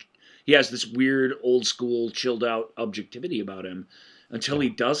he has this weird, old school, chilled out objectivity about him until he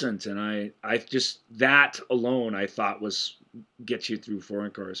doesn't. And I just, that alone, I thought gets you through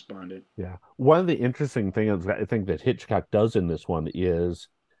Foreign Correspondent. Yeah. One of the interesting things I think that Hitchcock does in this one is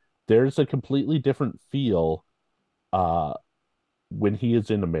there's a completely different feel when he is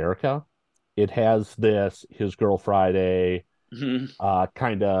in America. It has this His Girl Friday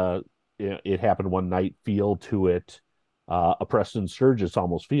kind of it happened one night feel to it, a Preston Sturges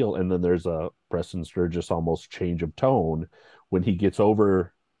almost feel, and then there's a Preston Sturges almost change of tone when he gets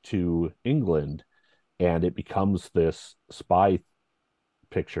over to England, and it becomes this spy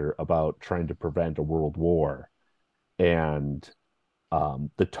picture about trying to prevent a world war. And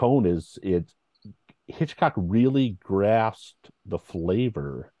the tone is Hitchcock really grasped the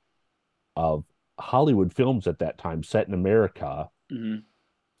flavor of Hollywood films at that time set in America. Mm-hmm.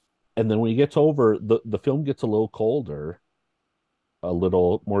 And then when he gets over, the film gets a little colder, a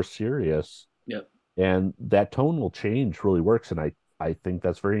little more serious. Yep. And that tonal change really works. And I think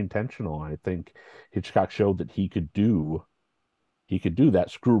that's very intentional. I think Hitchcock showed that he could do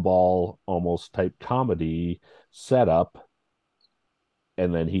that screwball almost type comedy setup,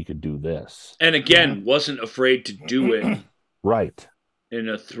 and then he could do this. And again, wasn't afraid to do it. Right. In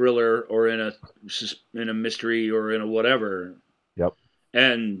a thriller or in a mystery or in a whatever. Yep.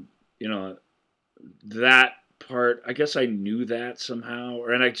 And, that part, I guess I knew that somehow,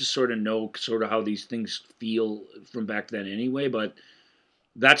 and I just sort of know how these things feel from back then anyway, but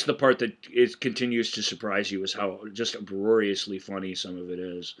that's the part that continues to surprise you, is how just uproariously funny some of it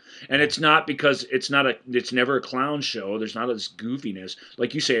is. And it's not because it's never a clown show. There's not this goofiness.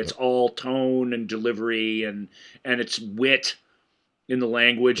 Like you say, it's all tone and delivery and it's wit in the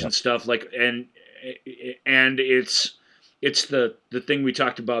language and stuff, and it's the thing we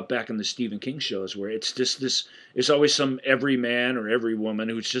talked about back in the Stephen King shows, where it's just it's always some every man or every woman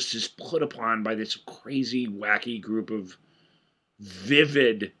who's just put upon by this crazy, wacky group of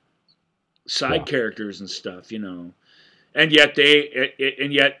vivid side characters and stuff, And yet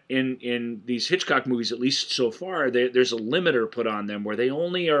in these Hitchcock movies, at least so far, there's a limiter put on them where they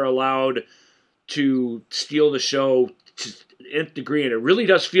only are allowed to steal the show to nth degree, and it really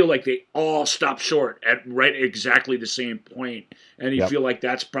does feel like they all stop short at right exactly the same point, and you feel like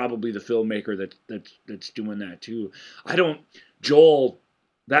that's probably the filmmaker that's doing that too. Joel,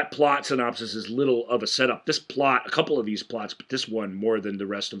 that plot synopsis is little of a setup. This plot, a couple of these plots, but this one more than the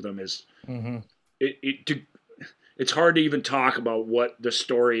rest of them is. Mm-hmm. It's hard to even talk about what the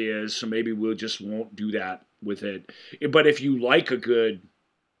story is, so maybe we'll just won't do that with it. But if you like a good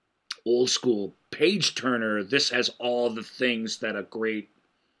old school page turner, this has all the things that a great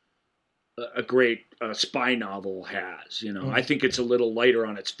spy novel has. I think it's a little lighter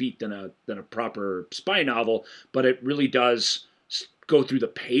on its feet than a proper spy novel, but it really does go through the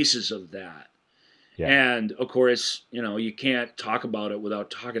paces of that. Yeah. And of course, you can't talk about it without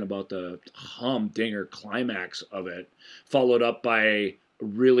talking about the humdinger climax of it, followed up by a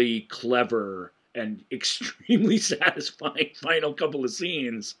really clever and extremely satisfying final couple of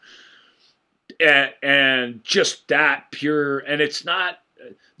scenes. And just that pure, and it's not,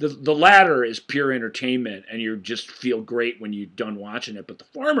 the latter is pure entertainment, and you just feel great when you're done watching it. But the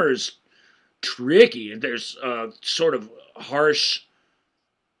former's tricky. There's sort of harsh.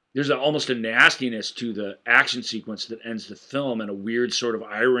 There's almost a nastiness to the action sequence that ends the film, and a weird sort of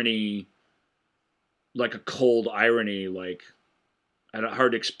irony, like a cold irony. Like,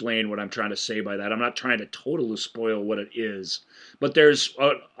 hard to explain what I'm trying to say by that. I'm not trying to totally spoil what it is, but there's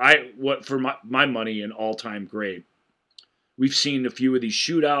for my money, an all-time great. We've seen a few of these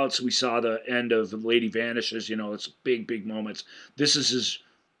shootouts. We saw the end of Lady Vanishes. It's big moments. This is as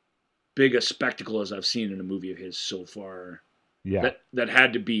big a spectacle as I've seen in a movie of his so far. Yeah. That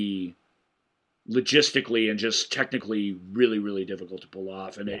had to be logistically and just technically really, really difficult to pull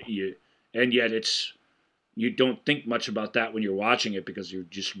off. And yet you don't think much about that when you're watching it because you're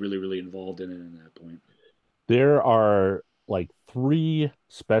just really, really involved in it at that point. There are like 3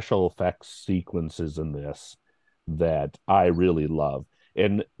 special effects sequences in this that I really love.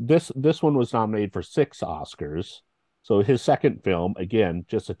 And this one was nominated for 6 Oscars. So his second film, again,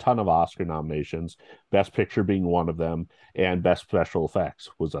 just a ton of Oscar nominations, Best Picture being one of them, and Best Special Effects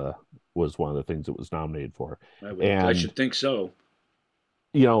was one of the things it was nominated for. I should think so.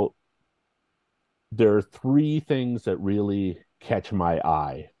 There are 3 things that really catch my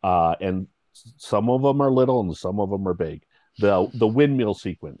eye, and some of them are little and some of them are big. The windmill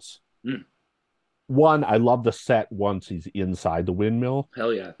sequence. One, I love the set once he's inside the windmill.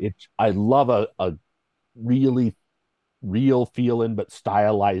 Hell yeah! I love a really real feeling but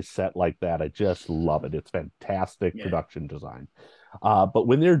stylized set like that. I just love it. It's fantastic production design. But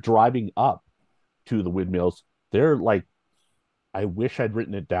when they're driving up to the windmills, they're like, I wish I'd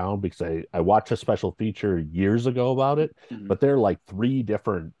written it down because I watched a special feature years ago about it, but they're like 3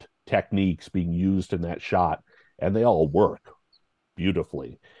 different techniques being used in that shot, and they all work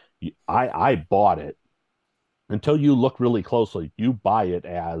beautifully. I bought it. Until you look really closely, you buy it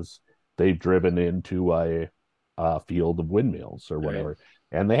as they've driven into a field of windmills or whatever,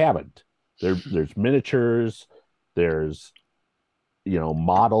 and they haven't. There's miniatures, there's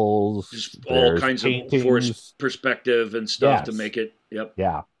models, just all kinds paintings, of forced perspective and stuff to make it.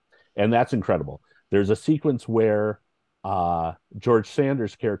 Yeah, and that's incredible. There's a sequence where George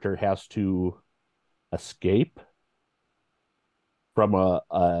Sanders' character has to escape from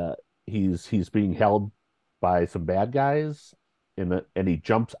he's being held by some bad guys, and he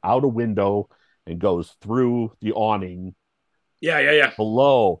jumps out a window and goes through the awning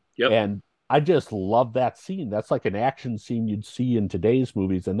below. And I just love that scene. That's like an action scene you'd see in today's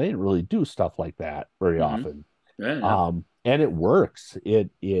movies, and they didn't really do stuff like that very often. And it works.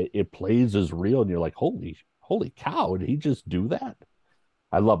 It plays as real, and you're like, holy cow, did he just do that?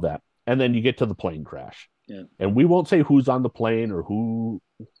 I love that. And then you get to the plane crash. And we won't say who's on the plane or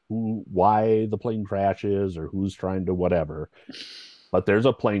why the plane crashes or who's trying to whatever. But there's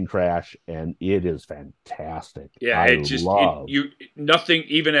a plane crash, and it is fantastic. Yeah, nothing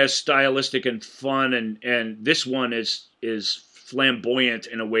even as stylistic and fun, and this one is flamboyant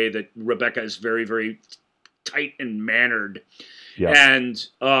in a way that Rebecca is very, very tight and mannered,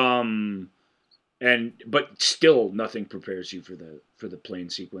 but still nothing prepares you for the plane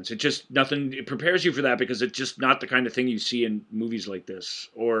sequence. It prepares you for that because it's just not the kind of thing you see in movies like this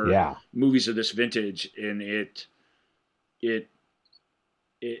or movies of this vintage, and it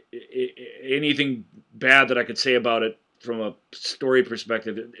anything bad that I could say about it from a story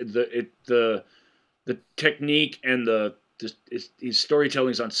perspective, the technique and his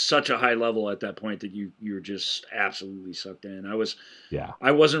storytelling is on such a high level at that point that you're just absolutely sucked in. I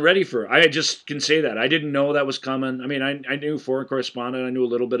wasn't ready for it. I just can say that I didn't know that was coming. I mean, I knew Foreign Correspondent. I knew a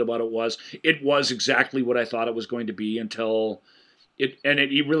little bit about it. It was exactly what I thought it was going to be until it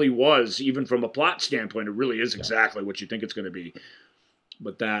really was. Even from a plot standpoint, it really is exactly what you think it's going to be.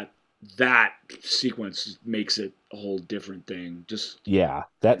 But that sequence makes it a whole different thing.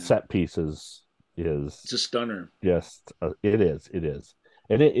 That set piece is it's a stunner. Yes, it is,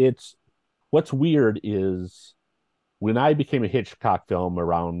 and it's what's weird is when I became a Hitchcock film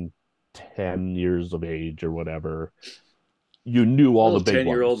around 10 years of age or whatever, you knew all the big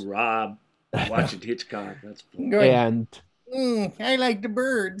 10-year-old Rob watching Hitchcock. That's fun. And I like the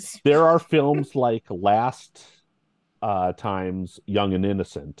birds. There are films like Last Times Young and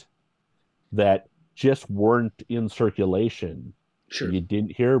Innocent that just weren't in circulation. Sure. You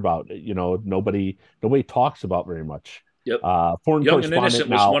didn't hear about it. Nobody talks about very much. Yep. Foreign Young and Innocent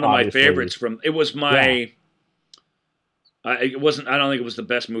was one of my favorites it was my it wasn't, I don't think it was the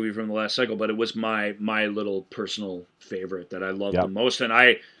best movie from the last cycle, but it was my little personal favorite that I loved the most. And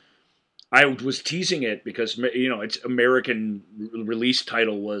I was teasing it because, its American release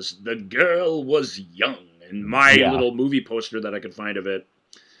title was The Girl Was Young. And my little movie poster that I could find of it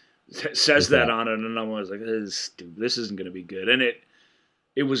says that on it. And I was like, this isn't going to be good. And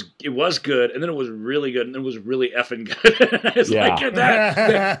it was good, and then it was really good, and then it was really effing good. It's like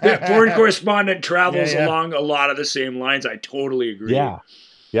that Foreign Correspondent travels along a lot of the same lines. I totally agree. Yeah.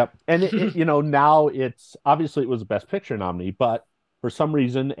 Yep. And now it's obviously it was a Best Picture nominee, but for some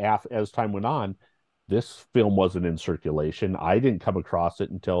reason, as time went on, this film wasn't in circulation. I didn't come across it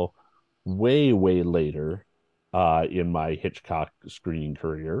until way, way later in my Hitchcock screening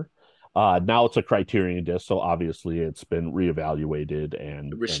career. Now it's a Criterion disc, so obviously it's been reevaluated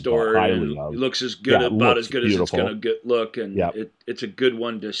and restored, and it looks as good, about as good beautiful. As it's going to look, and it's a good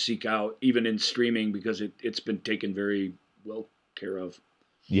one to seek out, even in streaming, because it's been taken very well care of.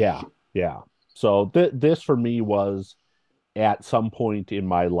 Yeah. So this for me was, at some point in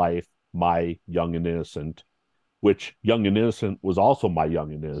my life, my Young and Innocent, which Young and Innocent was also my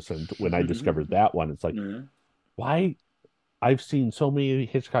Young and Innocent when I discovered that one. It's like, why? I've seen so many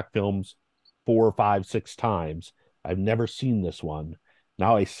Hitchcock films 4, 5, 6 times. I've never seen this one.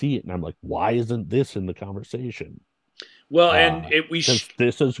 Now I see it and I'm like, why isn't this in the conversation? Well, and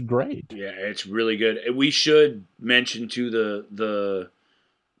this is great. Yeah, it's really good. We should mention too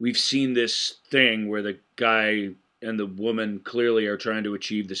we've seen this thing where the guy and the woman clearly are trying to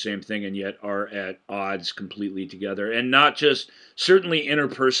achieve the same thing and yet are at odds completely together. And not just, certainly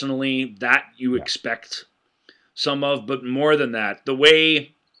interpersonally, that you expect some of, but more than that, the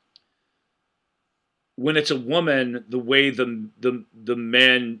way, when it's a woman, the way the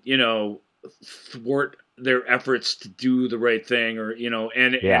men, thwart their efforts to do the right thing, or,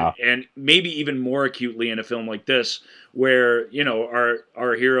 and maybe even more acutely in a film like this, where,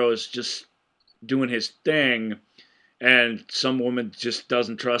 our hero is just doing his thing, and some woman just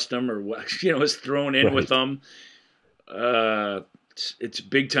doesn't trust him, or is thrown in with them. It's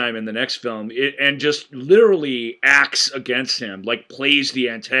big time in the next film, and just literally acts against him, like plays the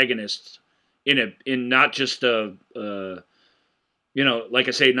antagonist in not just a like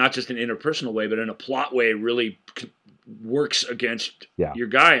I say, not just an interpersonal way, but in a plot way, really works against your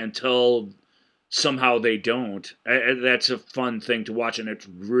guy until somehow they don't. That's a fun thing to watch, and it's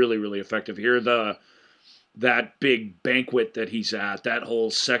really, really effective. Here, that big banquet that he's at, that whole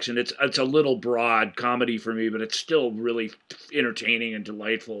section, it's a little broad comedy for me, but it's still really entertaining and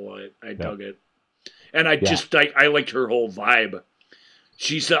delightful. I dug it. And I liked her whole vibe.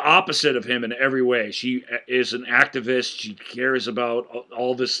 She's the opposite of him in every way. She is an activist. She cares about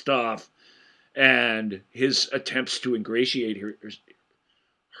all this stuff. And his attempts to ingratiate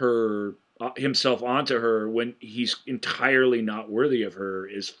himself onto her when he's entirely not worthy of her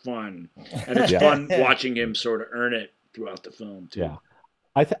is fun. And it's fun watching him sort of earn it throughout the film, too. Yeah.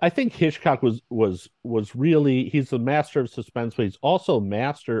 I think Hitchcock was really, he's the master of suspense, but he's also a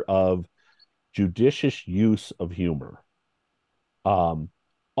master of judicious use of humor.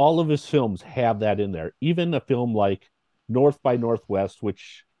 All of his films have that in there. Even a film like North by Northwest,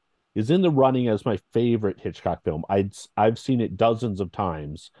 which is in the running as my favorite Hitchcock film. I've seen it dozens of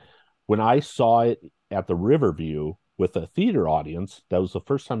times. When I saw it at the Riverview with a theater audience, that was the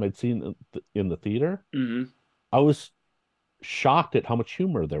first time I'd seen it in the theater. Mm-hmm. I was shocked at how much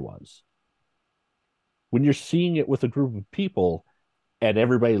humor there was. When you're seeing it with a group of people and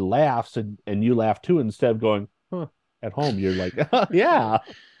everybody laughs and you laugh too, instead of going, huh, at home, you're like, yeah.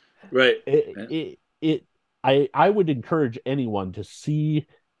 Right. I would encourage anyone to see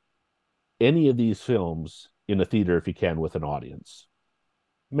any of these films in a theater if you can with an audience.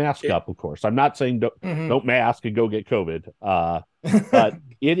 Mask up, of course. I'm not saying don't mask and go get COVID. But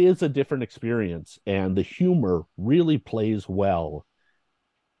it is a different experience, and the humor really plays well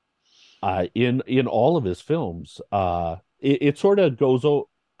in all of his films. It sort of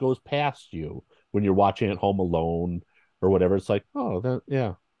goes past you when you're watching at home alone or whatever. It's like,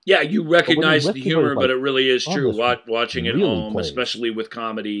 yeah, you recognize the humor, but it really is true. Watching really at home, plays. Especially with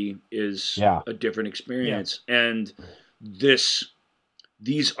comedy, is a different experience. Yeah. And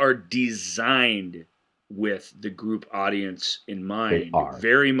these are designed with the group audience in mind.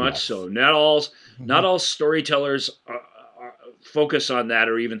 Very much so. Not all storytellers focus on that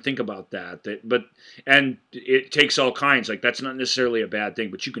or even think about that. And it takes all kinds. Like, that's not necessarily a bad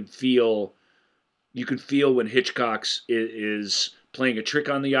thing, but you can feel when Hitchcock's is playing a trick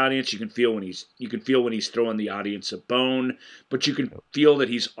on the audience. You can feel when he's throwing the audience a bone, but you can feel that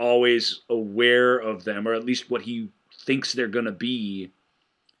he's always aware of them, or at least what he thinks they're going to be.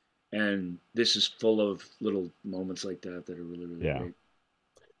 And this is full of little moments like that are really, really great.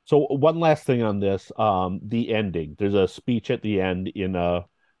 So one last thing on this, the ending. There's a speech at the end in a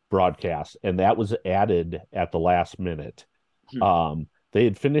broadcast, and that was added at the last minute. They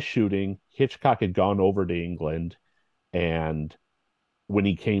had finished shooting. Hitchcock had gone over to England, and when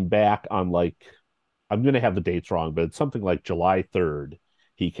he came back on, like, I'm going to have the dates wrong, but it's something like July 3rd,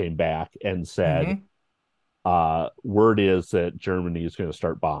 he came back and said, word is that Germany is going to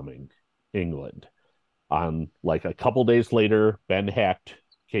start bombing England. On like a couple days later, Ben Hecht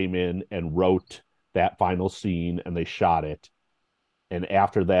came in and wrote that final scene, and they shot it. And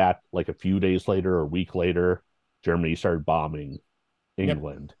after that, like a few days later or a week later, Germany started bombing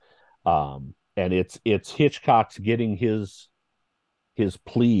England. And it's Hitchcock's getting his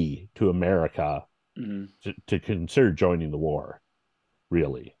plea to America to consider joining the war,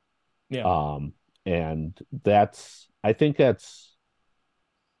 really. And I think it's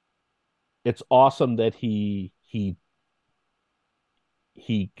awesome that he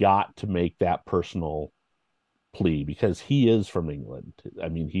got to make that personal plea, because he is from England. I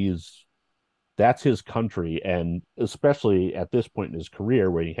mean, that's his country, and especially at this point in his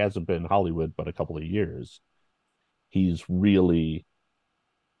career where he hasn't been in Hollywood but a couple of years, he's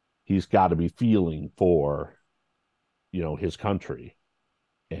got to be feeling for, his country.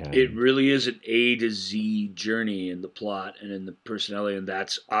 And it really is an A to Z journey in the plot and in the personality, and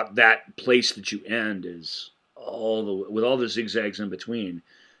that's that place that you end is with all the zigzags in between.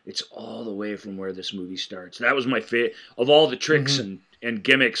 It's all the way from where this movie starts. That was my favorite of all the tricks and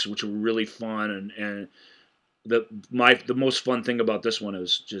gimmicks, which were really fun. And the most fun thing about this one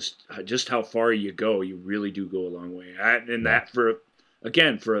is just how far you go. You really do go a long way. That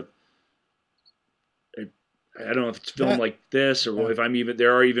I don't know if it's filmed like this, or if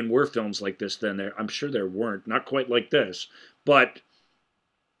there are even were films like this. Then I'm sure there weren't, not quite like this, but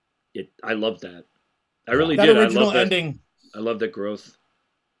I love that. I really did. Original ending. I love that growth.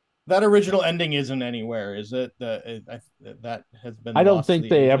 That original ending isn't anywhere, is it? That has been. I don't think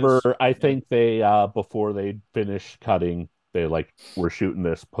they ever. I think they before they finished cutting, they were shooting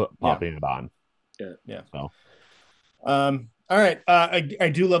this, popping it on. Yeah. So, all right. I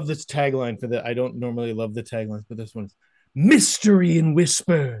do love this tagline for that. I don't normally love the taglines, but this one's mystery in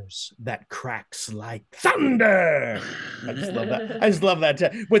whispers that cracks like thunder. I just love that. I just love that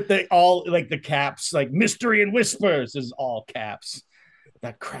with the caps, like mystery in whispers is all caps.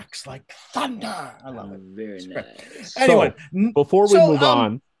 That cracks like thunder. I love it. Very nice. Anyway, before we move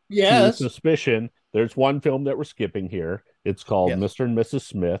on to Suspicion, there's one film that we're skipping here. It's called Mr. and Mrs.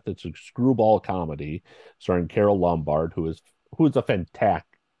 Smith. It's a screwball comedy starring Carole Lombard, who is a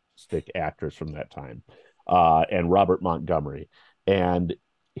fantastic actress from that time, and Robert Montgomery. And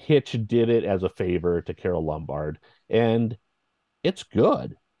Hitch did it as a favor to Carole Lombard, and it's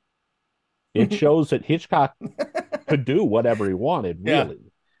good. It shows that Hitchcock could do whatever he wanted,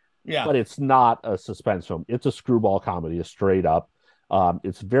 really. Yeah. But it's not a suspense film. It's a screwball comedy, a straight up.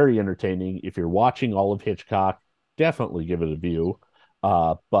 It's very entertaining. If you're watching all of Hitchcock, definitely give it a view.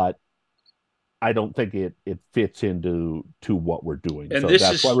 But I don't think it fits into what we're doing. And so this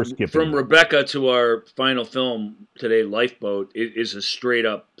that's why we're skipping from Rebecca to our final film today, Lifeboat. It is a straight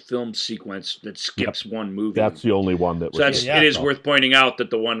up film sequence that skips one movie. That's the only one that we're skipping. It is worth pointing out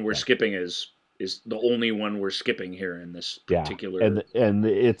that the one we're skipping is the only one we're skipping here in this particular. And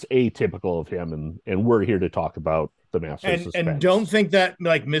it's atypical of him, and we're here to talk about the Master of Suspense. And don't think that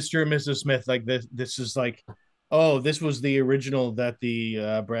like Mr. and Mrs. Smith, like this is like, oh, this was the original that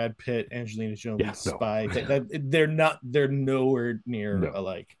the Brad Pitt, Angelina Jolie spy. They're nowhere near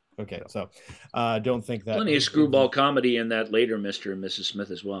alike. Okay, so don't think that. Plenty of screwball comedy in that later Mr. and Mrs.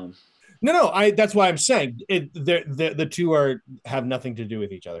 Smith as well. No, that's why I'm saying the two have nothing to do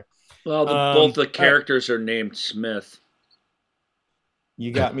with each other. Well, both the characters are named Smith.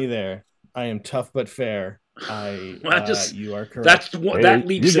 You got me there. I am tough but fair. You are correct. That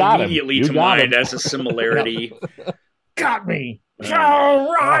leaps immediately to mind as a similarity. Got me.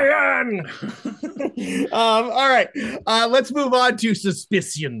 Joe Ryan. All right. Let's move on to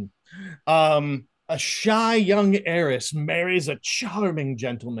Suspicion. A shy young heiress marries a charming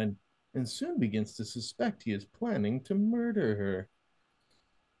gentleman and soon begins to suspect he is planning to murder her.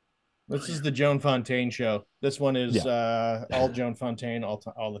 This is the Joan Fontaine show. This one is all Joan Fontaine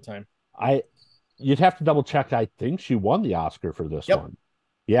all the time. You'd have to double check. I think she won the Oscar for this one.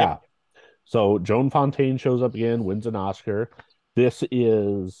 Yeah. Yep. So Joan Fontaine shows up again, wins an Oscar. This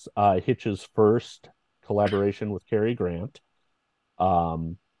is Hitch's first collaboration with Cary Grant.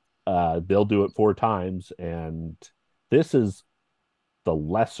 They'll do it 4 times, and this is the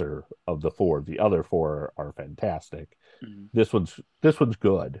lesser of the 4. The other 4 are fantastic. Mm-hmm. This one's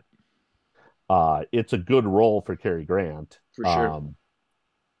good. It's a good role for Cary Grant. For sure.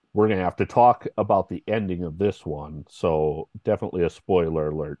 We're going to have to talk about the ending of this one, so definitely a spoiler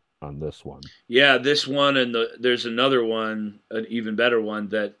alert on this one. Yeah, this one, and there's another one, an even better one,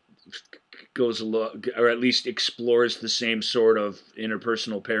 that goes along, or at least explores the same sort of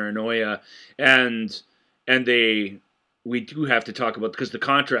interpersonal paranoia, and they we do have to talk about, because the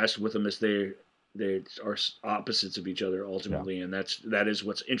contrast with them is they are opposites of each other ultimately, and that is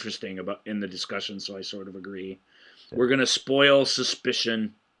what's interesting about in the discussion. So I sort of agree. Yeah. We're gonna spoil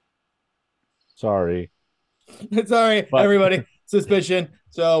Suspicion. Sorry, everybody. Suspicion.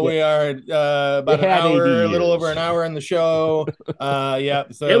 So we are about an hour, a little over an hour in the show. Yeah.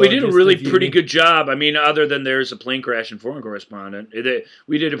 So yeah, we did a really pretty good job. I mean, other than there's a plane crash in Foreign Correspondent,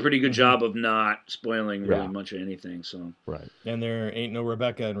 we did a pretty good job of not spoiling really much of anything. So right. And there ain't no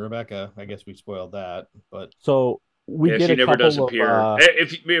Rebecca and Rebecca. I guess we spoiled that, but so we get she never does appear.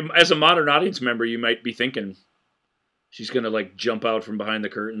 If as a modern audience member, you might be thinking she's gonna like jump out from behind the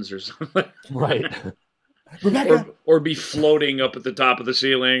curtains or something, right? Rebecca, or be floating up at the top of the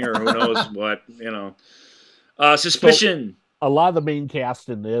ceiling, or who knows what, Suspicion. So a lot of the main cast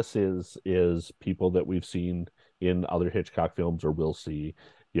in this is people that we've seen in other Hitchcock films or will see.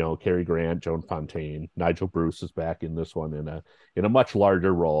 Cary Grant, Joan Fontaine, Nigel Bruce is back in this one in a much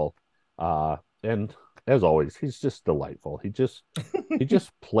larger role. And as always, he's just delightful. He just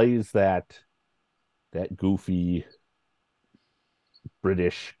plays that goofy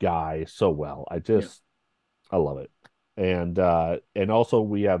British guy so well. I love it. And also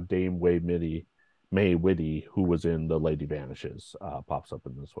we have Dame May Whitty, who was in The Lady Vanishes, pops up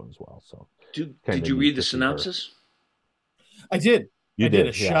in this one as well. So did you read the synopsis? I did. I did.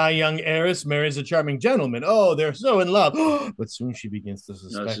 A shy young heiress marries a charming gentleman. Oh, they're so in love. But soon she begins to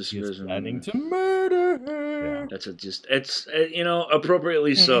suspect he is planning to murder her. Yeah. It's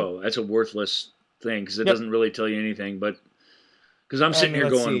appropriately so. That's a worthless thing because it doesn't really tell you anything, but because I'm sitting here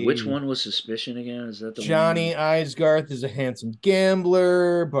going, which one was Suspicion again? Is that the Johnny Eisgarth is a handsome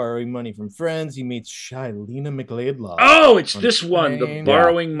gambler, borrowing money from friends. He meets shy Lena McLeodlaw. Oh, it's this one, the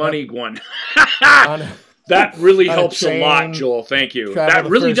borrowing money one. That really helps a lot, Joel. Thank you. That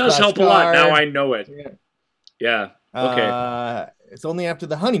really does help a lot. Now I know it. Yeah. Okay. It's only after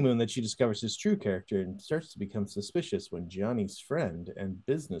the honeymoon that she discovers his true character and starts to become suspicious when Johnny's friend and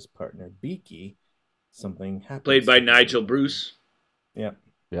business partner, Beaky, something happens. Played by Nigel Bruce. Yep.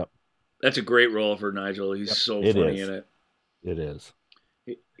 That's a great role for Nigel. He's so funny in it. It is.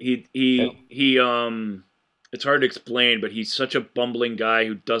 He it's hard to explain, but he's such a bumbling guy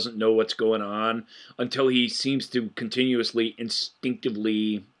who doesn't know what's going on until he seems to continuously,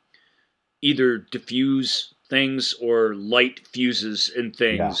 instinctively either diffuse things or light fuses in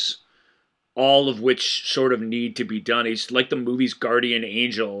things, all of which sort of need to be done. He's like the movie's guardian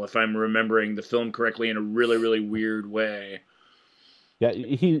angel, if I'm remembering the film correctly, in a really, really weird way. Yeah,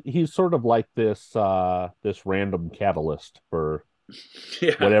 he's sort of like this random catalyst for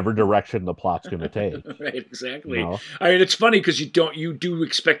whatever direction the plot's going to take. Right, exactly. I mean, it's funny because you do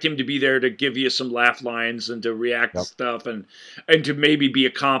expect him to be there to give you some laugh lines and to react to stuff and to maybe be a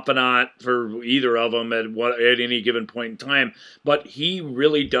confidant for either of them at any given point in time. But he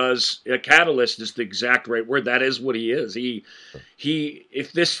really does. A catalyst is the exact right word. That is what he is. He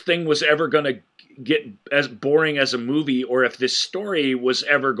if this thing was ever going to get as boring as a movie, or if this story was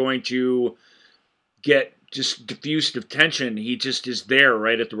ever going to get just diffused of tension, he just is there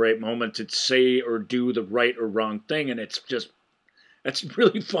right at the right moment to say or do the right or wrong thing, and it's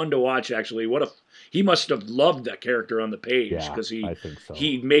really fun to watch. Actually, he must have loved that character on the page because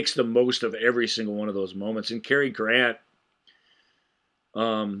he makes the most of every single one of those moments. And Cary Grant,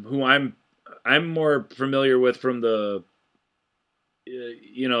 who I'm more familiar with from the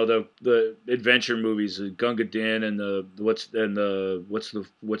the adventure movies, Gunga Din and what's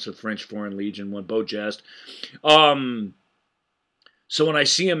the French Foreign Legion one, Beau Geste. So when I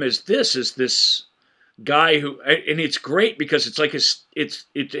see him as this guy who, and it's great because it's like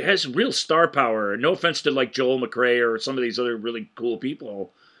it has real star power. No offense to like Joel McRae or some of these other really cool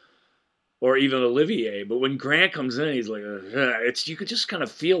people, or even Olivier, but when Grant comes in, he's like, you could just kind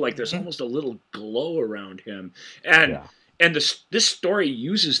of feel like there's almost a little glow around him, and this story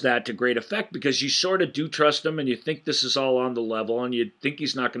uses that to great effect because you sort of do trust him and you think this is all on the level and you think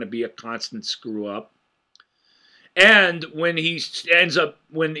he's not going to be a constant screw up. And when he ends up,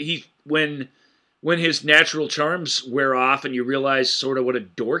 when his natural charms wear off and you realize sort of what a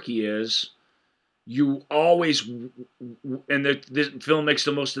dork he is, you always, and the film makes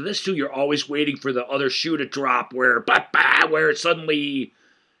the most of this too, you're always waiting for the other shoe to drop where suddenly,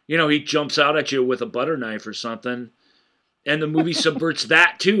 he jumps out at you with a butter knife or something. And the movie subverts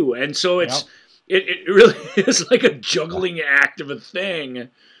that too. And so it really is like a juggling act of a thing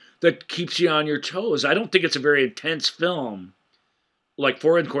that keeps you on your toes. I don't think it's a very intense film like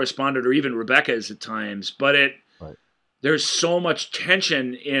Foreign Correspondent or even Rebecca is at times, but there's so much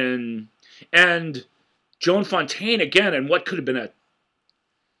tension in, and Joan Fontaine again, and what could have been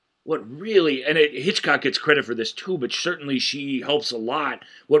what really, and Hitchcock gets credit for this too, but certainly she helps a lot.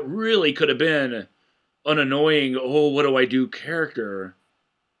 What really could have been an annoying, oh, what do I do character.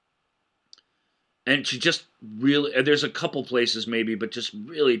 And she just really, there's a couple places maybe, but just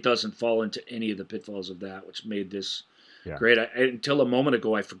really doesn't fall into any of the pitfalls of that, which made this great. Until a moment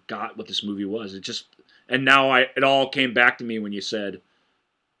ago, I forgot what this movie was. And now it all came back to me when you said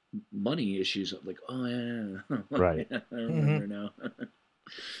money issues. I'm like, oh yeah. Right. I remember now.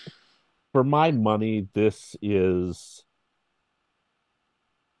 For my money, this is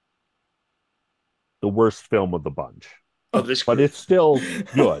the worst film of the bunch. Of this but it's still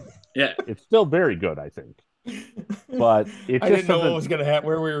good. Yeah. It's still very good, I think. But it just I didn't know what was going to happen,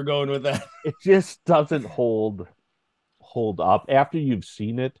 where we were going with that. It just doesn't hold up after you've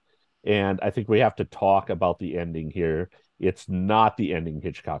seen it. And I think we have to talk about the ending here. It's not the ending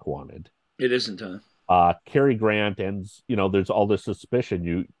Hitchcock wanted. It isn't, huh? Cary Grant ends, there's all this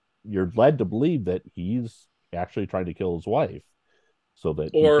suspicion. You're led to believe that he's actually trying to kill his wife. So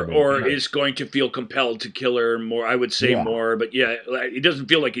that or is going to feel compelled to kill her more. I would say more, but it doesn't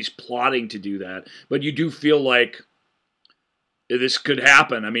feel like he's plotting to do that. But you do feel like this could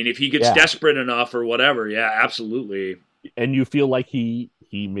happen. I mean, if he gets desperate enough or whatever, absolutely. And you feel like he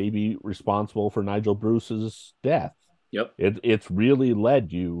may be responsible for Nigel Bruce's death. Yep. It's really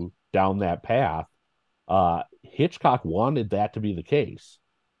led you down that path. Hitchcock wanted that to be the case.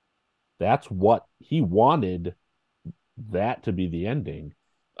 That's what he wanted. That to be the ending,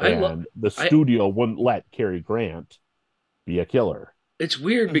 and the studio wouldn't let Cary Grant be a killer. It's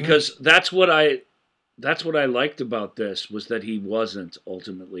weird because that's what I liked about this, was that he wasn't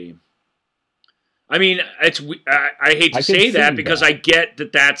ultimately. I mean, I hate to say that because I get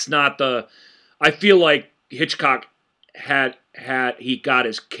that that's not the. I feel like Hitchcock he got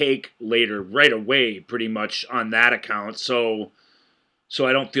his cake later right away, pretty much on that account. So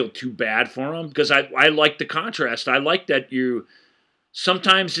I don't feel too bad for him, because I like the contrast. I like that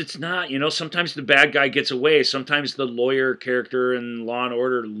sometimes it's not, sometimes the bad guy gets away. Sometimes the lawyer character in Law and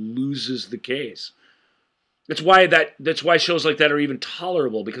Order loses the case. That's why shows like that are even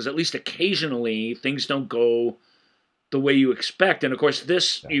tolerable, because at least occasionally things don't go the way you expect. And of course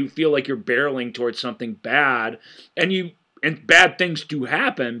you feel like you're barreling towards something bad, and bad things do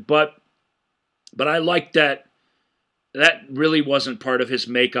happen, but I like that really wasn't part of his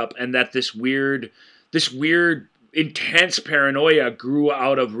makeup, and that this weird intense paranoia grew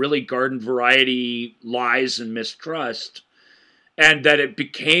out of really garden variety lies and mistrust, and that it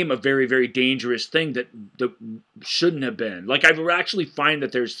became a very, very dangerous thing that shouldn't have been. Like, I actually find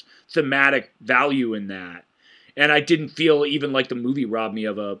that there's thematic value in that, and I didn't feel even like the movie robbed me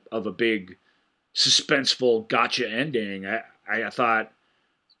of a big suspenseful gotcha ending. I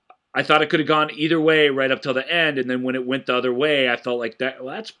thought it could have gone either way right up till the end, and then when it went the other way, I felt like that.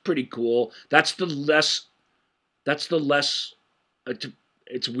 Well, that's pretty cool. That's the less.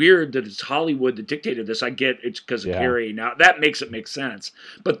 It's weird that it's Hollywood that dictated this. I get it's because of Cary. Now that makes it make sense,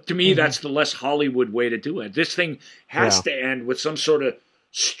 but to me, that's the less Hollywood way to do it. This thing has to end with some sort of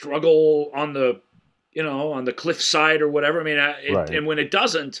struggle on the, on the cliffside or whatever. I mean, and when it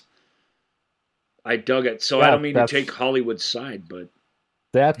doesn't, I dug it. So I don't mean to take Hollywood's side, but.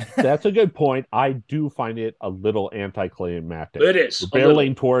 That's a good point. I do find it a little anticlimactic. It is. We're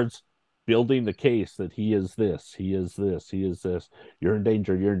barreling towards building the case that he is this, he is this, he is this. You're in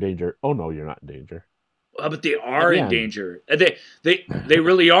danger. You're in danger. Oh no, you're not in danger. But they are in danger. They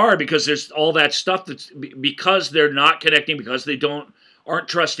really are, because there's all that stuff because they're not connecting, because they aren't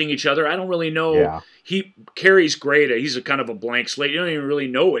trusting each other. I don't really know. Yeah. Cary's great. He's a kind of a blank slate. You don't even really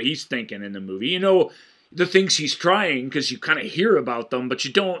know what he's thinking in the movie. The things he's trying, because you kind of hear about them, but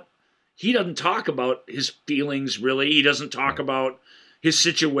he doesn't talk about his feelings, really. He doesn't talk about his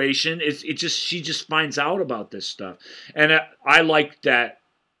situation. She just finds out about this stuff. And I like the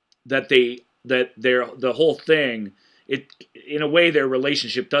whole thing, in a way, their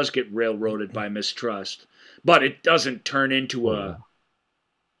relationship does get railroaded by mistrust, but it doesn't turn into a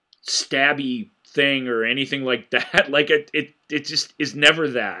stabby thing or anything like that. Like it just is never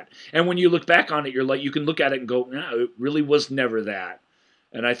that. And when you look back on it, you're like, you can look at it and go, no, it really was never that.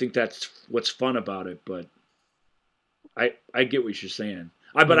 And I think that's what's fun about it. But I get what you're saying.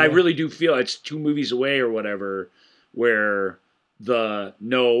 But I really do feel it's 2 movies away or whatever, where and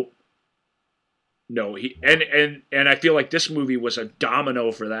I feel like this movie was a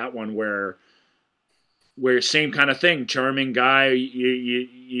domino for that one, where same kind of thing, charming guy,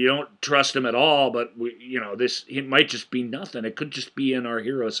 you don't trust him at all, but it might just be nothing. It could just be in our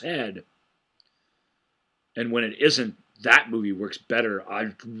hero's head. And when it isn't, that movie works better.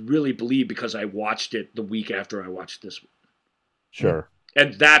 I really believe, because I watched it the week after I watched this one. Sure.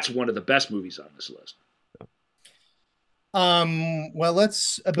 And that's one of the best movies on this list. Well,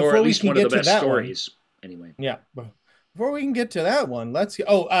 let's or at least one of the best stories. Anyway, yeah. Before we can get to that one, let's.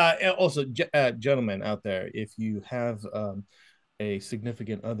 Also, gentlemen out there, if you have a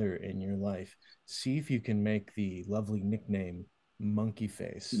significant other in your life, see if you can make the lovely nickname Monkey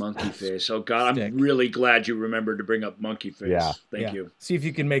Face. Monkey Face. Oh God, stick. I'm really glad you remembered to bring up Monkey Face. Yeah. Thank you. See if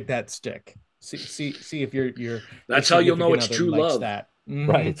you can make that stick. See if you're. That's how you'll know it's true love. That.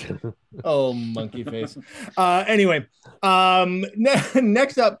 Mm-hmm. Right. Oh, Monkey Face. Anyway,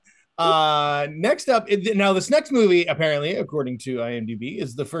 next up. Now this next movie, apparently, according to IMDb,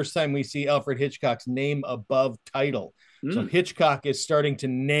 is the first time we see Alfred Hitchcock's name above title. So Hitchcock is starting to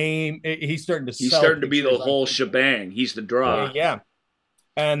name. He's starting to be the whole shebang. He's the draw. Yeah,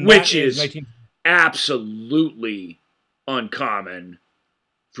 and which is absolutely uncommon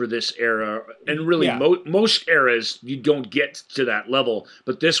for this era, and really most eras you don't get to that level.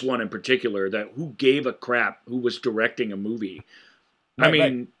 But this one in particular, that who gave a crap who was directing a movie? I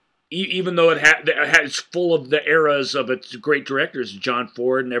mean. Even though it's full of the eras of its great directors, John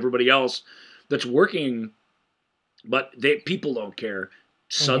Ford and everybody else that's working, but people don't care.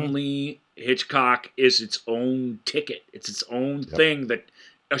 Suddenly, Hitchcock is its own ticket. It's its own thing that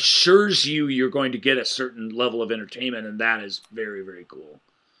assures you're going to get a certain level of entertainment, and that is very, very cool.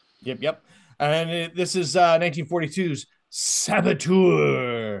 Yep. And this is 1942's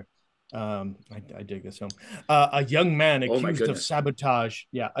Saboteur. I dig this film. A young man accused of sabotage.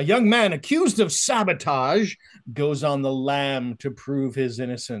 Yeah, a young man accused of sabotage goes on the lam to prove his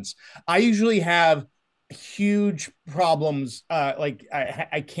innocence. I usually have huge problems.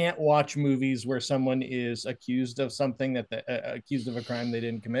 I can't watch movies where someone is accused of something accused of a crime they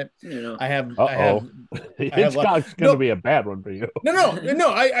didn't commit. I have. Hitchcock's going to be a bad one for you. No.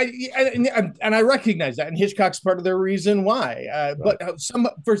 I recognize that, and Hitchcock's part of the reason why. Right. But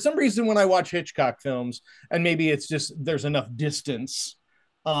for some reason, when I watch Hitchcock films, and maybe it's just there's enough distance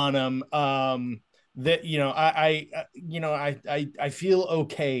on them. That I feel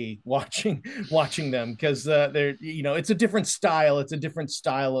okay watching them because they're it's a different style. It's a different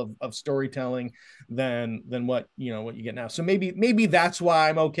style of storytelling than what what you get now. So maybe that's why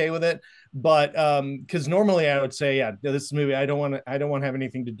I'm okay with it. But because normally I would say this movie I don't want to have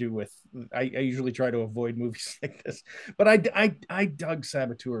anything to do with. I usually try to avoid movies like this. But I dug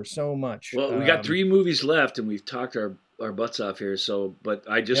Saboteur so much. Well, we got 3 movies left, and we've talked our butts off here. But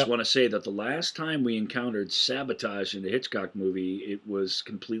I just want to say that the last time we encountered sabotage in the Hitchcock movie, it was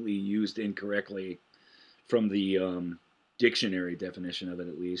completely used incorrectly from the dictionary definition of it,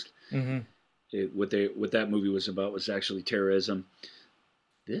 at least. Mm-hmm. What that movie was about was actually terrorism.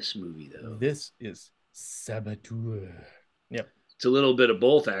 This movie, though, this is Saboteur. Yep. It's a little bit of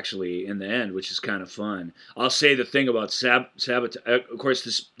both, actually, in the end, which is kind of fun. I'll say the thing about Sabotage. Of course,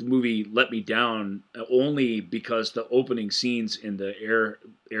 this movie let me down only because the opening scenes in the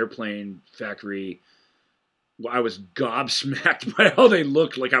airplane factory, I was gobsmacked by how they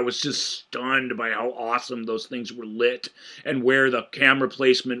looked. Like, I was just stunned by how awesome those things were lit and where the camera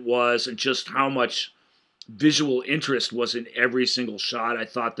placement was and just how much visual interest was in every single shot. I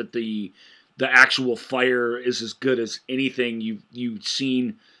thought that the actual fire is as good as anything you've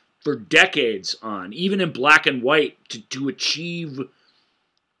seen for decades on, even in black and white, to achieve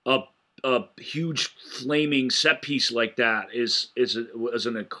a huge flaming set piece like that was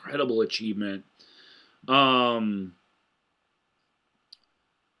an incredible achievement. And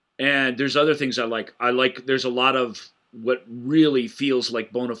there's other things I like. There's a lot of what really feels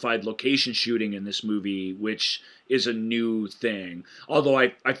like bona fide location shooting in this movie, which is a new thing. Although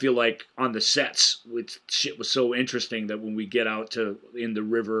I feel like on the sets, shit was so interesting that when we get out in the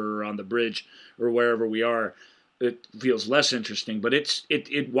river or on the bridge or wherever we are, it feels less interesting. But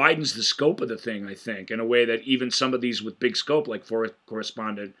it widens the scope of the thing, I think, in a way that even some of these with big scope, like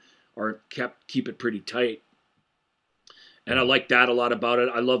Correspondent, keep it pretty tight. And I like that a lot about it.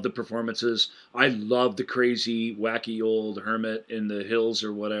 I love the performances. I love the crazy, wacky old hermit in the hills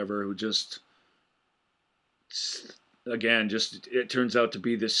or whatever who it turns out to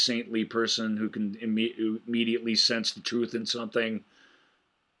be this saintly person who can immediately sense the truth in something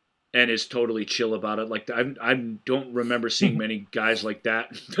and is totally chill about it. Like, I don't remember seeing many guys like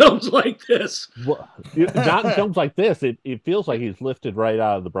that in films like this. Well, not in films like this. It feels like he's lifted right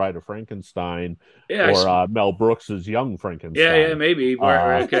out of The Bride of Frankenstein or Mel Brooks's Young Frankenstein. Yeah, maybe.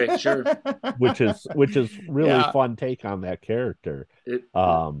 Okay, sure. Which is really fun take on that character.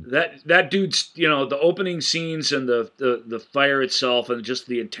 That dude's, the opening scenes and the fire itself and just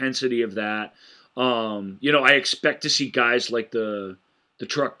the intensity of that. I expect to see guys like the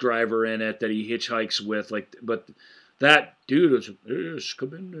truck driver in it that he hitchhikes with, but that dude was, yes,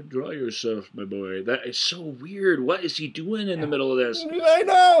 come in and dry yourself, my boy. That is so weird. What is he doing in the middle of this? I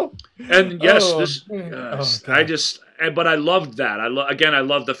know. And yes, but I loved that. I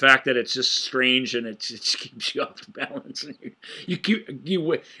love the fact that it's just strange and it keeps you off balance. And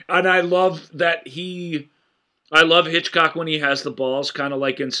I love that I love Hitchcock when he has the balls, kind of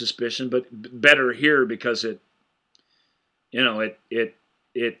like in Suspicion, but better here because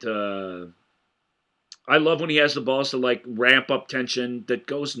I love when he has the balls to like ramp up tension that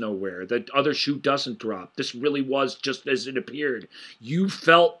goes nowhere. The other shoe doesn't drop. This really was just as it appeared. You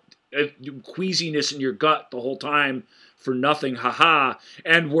felt queasiness in your gut the whole time for nothing, haha.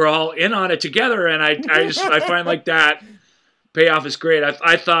 And we're all in on it together. And I find like that payoff is great.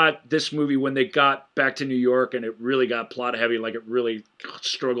 I thought this movie, when they got back to New York and it really got plot heavy, like it really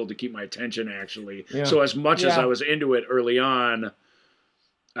struggled to keep my attention actually. Yeah. So as much as I was into it early on,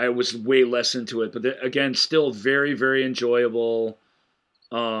 I was way less into it, but again, still very, very enjoyable,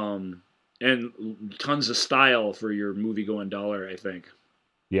 and tons of style for your movie-going dollar, I think.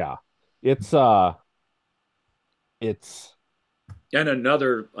 Yeah, it's and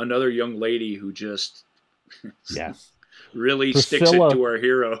another young lady who just really Priscilla, sticks it to our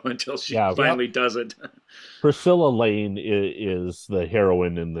hero until she finally does it. Priscilla Lane is the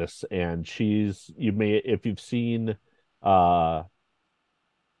heroine in this, and if you've seen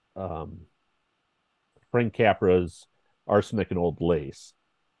Frank Capra's Arsenic and Old Lace,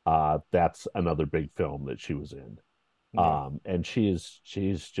 that's another big film that she was in. And she's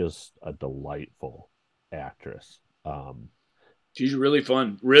just a delightful actress. She's really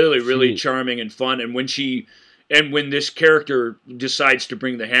fun, really charming and fun. And when this character decides to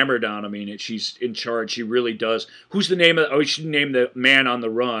bring the hammer down, I mean, she's in charge. She really does. Who's the name of? She named the man on the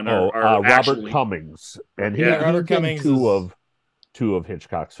run. Robert Cummings, and Robert Cummings two of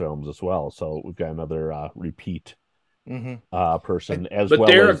Hitchcock's films as well. So we've got another repeat person But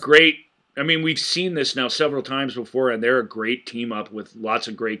they're a great. I mean, we've seen this now several times before, and they're a great team up with lots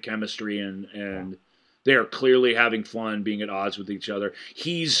of great chemistry, and they are clearly having fun being at odds with each other.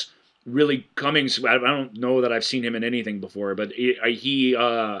 He's really Cummings. I don't know that I've seen him in anything before, but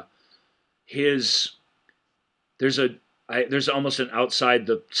there's almost an outside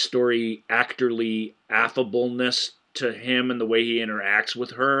the story actorly affableness to him and the way he interacts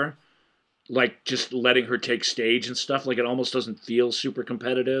with her, like just letting her take stage and stuff. Like it almost doesn't feel super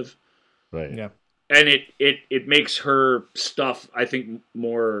competitive. Right. Yeah. And it makes her stuff, I think,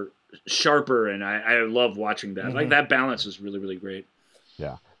 more sharper, and I love watching that. Like that balance is really, really great.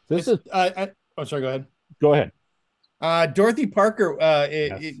 Yeah. Sorry, go ahead. Go ahead. Dorothy Parker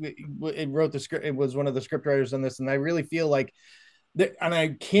it wrote the script. It was one of the script writers on this, and I really feel like and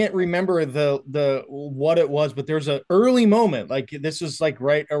I can't remember the what it was, but there's an early moment, like this is like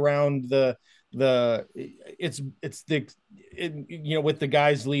right around with the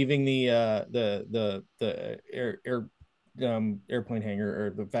guys leaving the airplane hangar or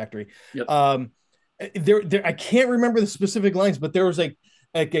the factory. Yep. There I can't remember the specific lines, but there was like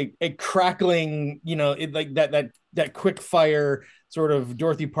a crackling, like that quick fire sort of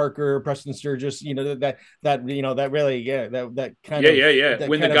Dorothy Parker, Preston Sturges, that really, that kind of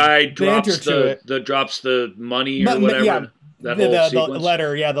when the guy drops the money or whatever. Yeah. That whole sequence.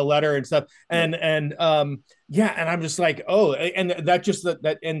 The letter and stuff, and I'm just like, oh, and that just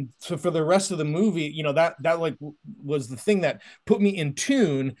that, and so for the rest of the movie, that like was the thing that put me in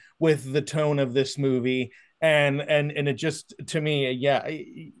tune with the tone of this movie, and it just, to me,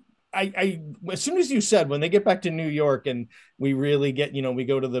 I as soon as you said when they get back to New York and we really get, we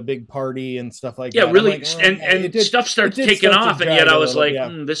go to the big party and stuff like that, really, like, stuff starts taking off, and yet I was like,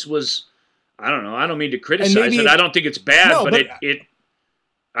 this was. I don't know. I don't mean to criticize it. I don't think it's bad, but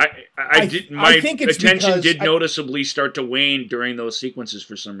my attention did noticeably start to wane during those sequences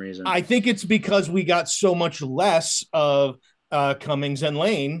for some reason. I think it's because we got so much less of Cummings and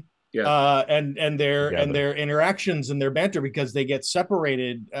Lane, and their interactions and their banter, because they get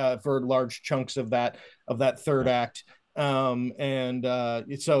separated for large chunks of that third act. So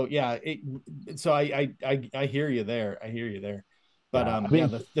I hear you there. But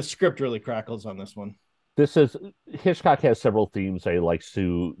the script really crackles on this one. Hitchcock has several themes that he likes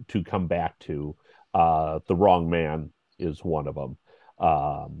to come back to. The Wrong Man is one of them.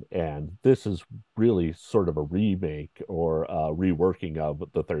 And this is really sort of a remake or a reworking of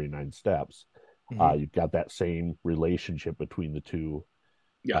the 39 Steps. You've got that same relationship between the two,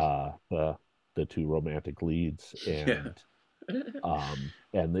 the two romantic leads, and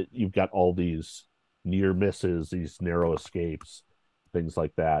you've got all these near misses, these narrow escapes, things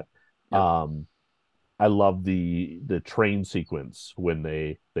like that. I love the train sequence when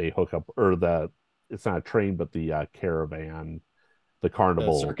they hook up, or the it's not a train, but the caravan, the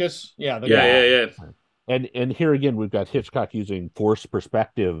carnival, the circus. Yeah. And here again, we've got Hitchcock using forced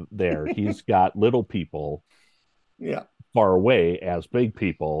perspective there. He's got little people far away as big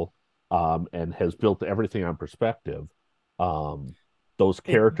people, and has built everything on perspective. Those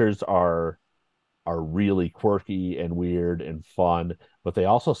characters are really quirky and weird and fun, but they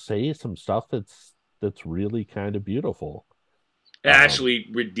also say some stuff that's really kind of beautiful. It actually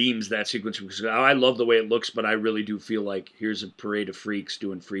redeems that sequence because I love the way it looks, but I really do feel like here's a parade of freaks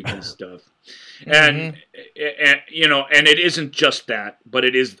doing freaking stuff, and and it isn't just that, but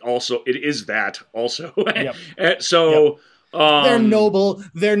it is that also. Yep. So they're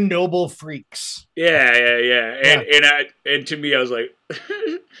noble freaks. Yeah. And to me, I was like,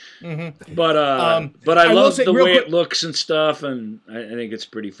 but I love the way it looks and stuff, and I think it's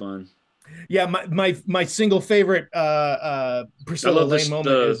pretty fun. Yeah, my single favorite Priscilla Lane moment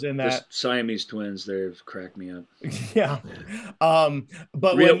is in that the Siamese twins. They've cracked me up. Yeah,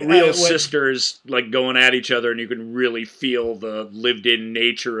 but real sisters like going at each other, and you can really feel the lived-in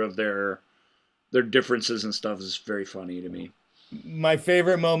nature of their differences and stuff. Is very funny to me. My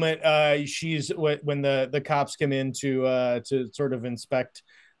favorite moment, she's when the cops come in to sort of inspect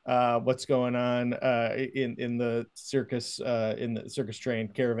what's going on in the circus train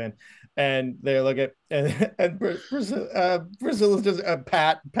caravan, and they look at and Priscilla's just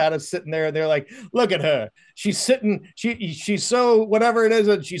Pat is sitting there, and they're like, look at her, she's sitting, she's so whatever it is,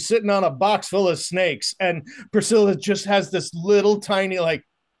 and she's sitting on a box full of snakes, and Priscilla just has this little tiny like,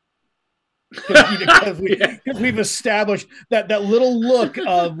 because we've established that little look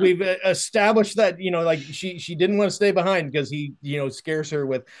of, we've established that, like she didn't want to stay behind because he scares her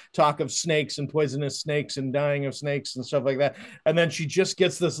with talk of snakes and poisonous snakes and dying of snakes and stuff like that, and then she just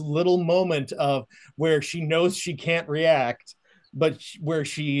gets this little moment of where she knows she can't react, but where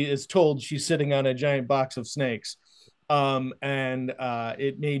she is told she's sitting on a giant box of snakes. And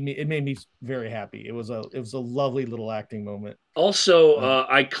it made me very happy. It was a lovely little acting moment. Also,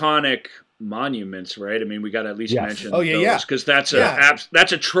 iconic monuments, right? I mean, we got to at least mention those, because that's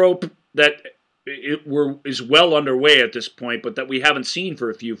a trope that is well underway at this point, but that we haven't seen for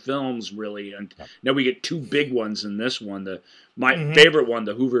a few films really. And now we get two big ones in this one. My favorite one,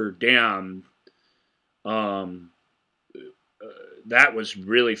 the Hoover Dam. That was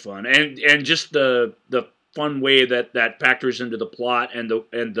really fun, and just the fun way that factors into the plot and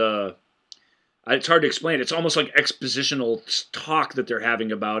the it's hard to explain. It's almost like expositional talk that they're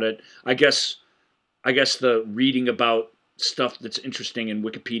having about it. I guess the reading about stuff that's interesting in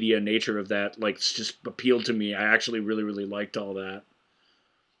Wikipedia nature of that, like, just appealed to me. I actually really, really liked all that.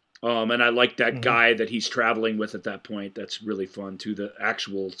 And I like that guy that he's traveling with at that point. That's really fun too. The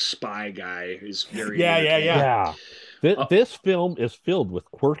actual spy guy is very yeah. This film is filled with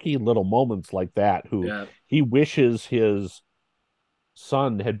quirky little moments like that. He wishes his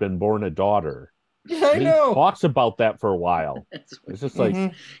son had been born a daughter. Yeah, I know. He talks about that for a while. It's just like,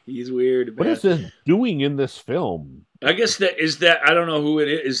 he's weird. What is this doing in this film? I guess that I don't know who it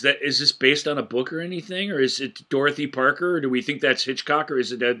is. Is this based on a book or anything, or is it Dorothy Parker? Or do we think that's Hitchcock, or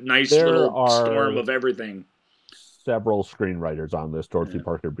is it a nice little storm of everything? Several screenwriters on this, Dorothy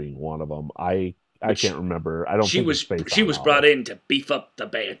Parker being one of them. I can't remember. I don't think she was brought in to beef up the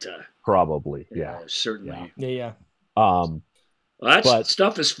banter. Probably, yeah. Certainly. Yeah. That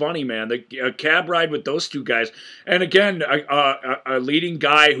stuff is funny, man. The cab ride with those two guys. And again, a leading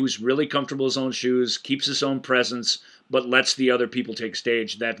guy who's really comfortable in his own shoes, keeps his own presence, but lets the other people take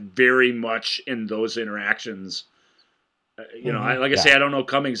stage. That very much in those interactions. I say, I don't know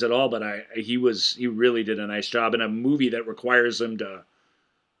Cummings at all, but he really did a nice job in a movie that requires him to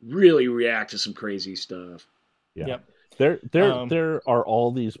really react to some crazy stuff. Yeah. Yep. There are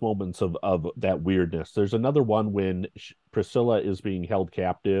all these moments of that weirdness. There's another one when Priscilla is being held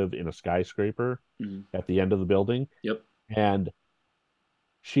captive in a skyscraper at the end of the building. Yep. And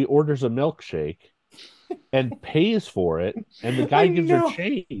she orders a milkshake and pays for it, and the guy gives her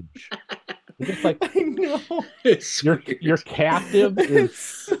change. It's just like, I know. Your captive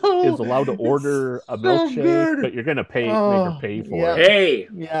is allowed to order a milkshake, but you're going to make her pay for it. Hey,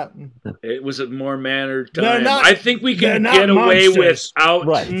 it was a more mannered time. I think we can get away without.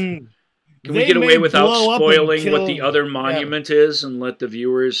 Right. Can we get away without spoiling what the other monument is and let the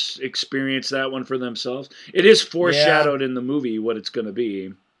viewers experience that one for themselves? It is foreshadowed in the movie what it's going to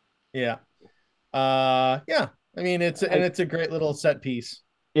be. Yeah. I mean, it's a great little set piece.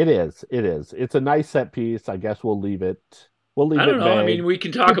 It is. It's a nice set piece. I guess we'll leave it. I don't know. I mean, we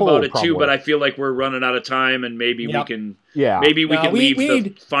can talk about it too, but I feel like we're running out of time, and maybe we can. Yeah. Maybe we can leave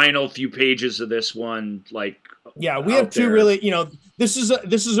the final few pages of this one like Yeah, we have two really, this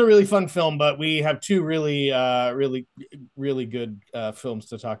is a really fun film, but we have two really really good films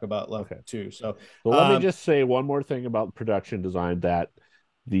to talk about left too. So let me just say one more thing about production design, that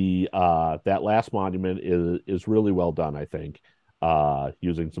the that last monument is really well done, I think.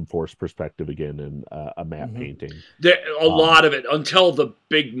 Using some forced perspective again and a matte painting. A lot of it until the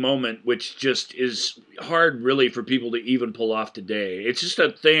big moment, which just is hard really for people to even pull off today. It's just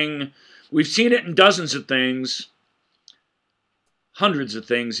a thing. We've seen it in dozens of things, hundreds of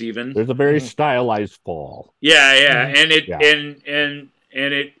things even. There's a very stylized fall. Yeah, and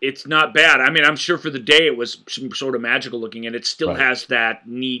it's not bad. I mean, I'm sure for the day it was some sort of magical looking, and it still has that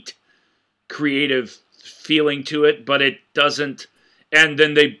neat, creative feeling to it, but it doesn't. And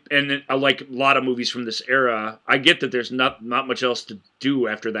then like a lot of movies from this era, I get that there's not much else to do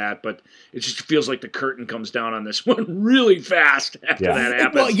after that, but it just feels like the curtain comes down on this one really fast after that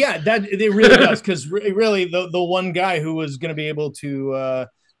happens. Well, yeah, that it really does, because really the one guy who was going to be able to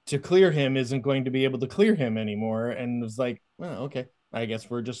clear him isn't going to be able to clear him anymore, and was like, well, okay, I guess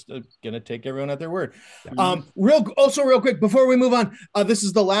we're just going to take everyone at their word. Real quick before we move on, this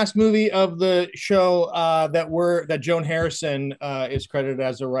is the last movie of the show that Joan Harrison is credited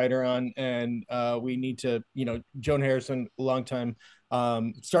as a writer on, and we need to, Joan Harrison, a long time,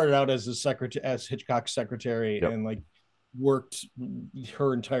 started out as as Hitchcock's secretary, and like worked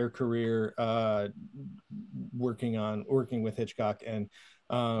her entire career working with Hitchcock, and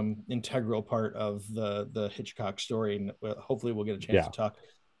integral part of the Hitchcock story. And hopefully we'll get a chance to talk.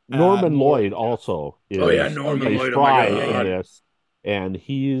 Norman Lloyd also is Norman Lloyd in this, and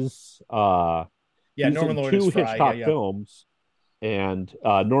he's Norman Lloyd two is Fry, Hitchcock films, and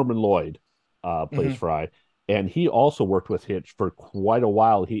Norman Lloyd plays Fry, and he also worked with Hitch for quite a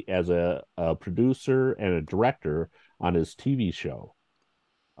while. He as a producer and a director on his TV show,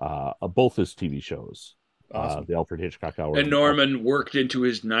 both his TV shows. Awesome. The Alfred Hitchcock Hour. And Norman worked into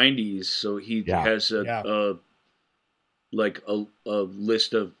his 90s, so he has a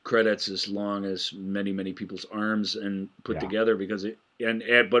list of credits as long as many people's arms and put together, because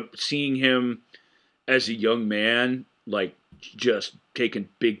but seeing him as a young man, like just taking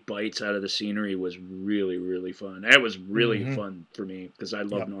big bites out of the scenery, was really, really fun. That was really fun for me, because I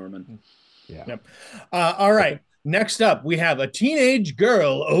love Norman. All right. Next up, we have a teenage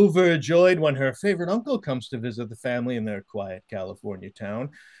girl overjoyed when her favorite uncle comes to visit the family in their quiet California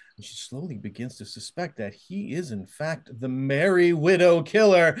town. And she slowly begins to suspect that he is, in fact, the Merry Widow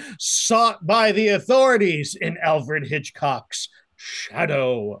killer sought by the authorities in Alfred Hitchcock's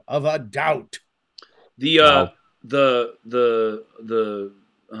Shadow of a Doubt. On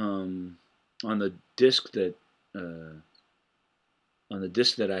the disc that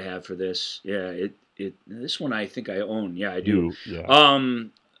I have for this, this one I think I own. Yeah, I do.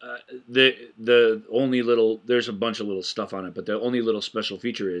 The only there's a bunch of little stuff on it, but the only little special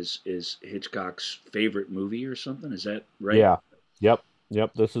feature is Hitchcock's favorite movie or something. Is that right? Yeah. Yep.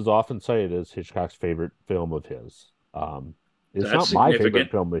 This is often cited as Hitchcock's favorite film of his. It's not my favorite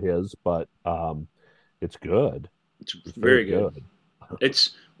film of his, but it's good. It's very good.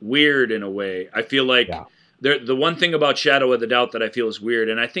 It's weird in a way. I feel like the one thing about Shadow of the Doubt that I feel is weird,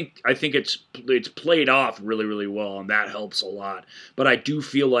 and I think it's played off really, really well, and that helps a lot. But I do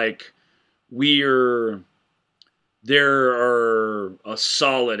feel like there are a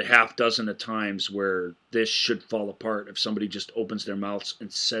solid half dozen of times where this should fall apart if somebody just opens their mouths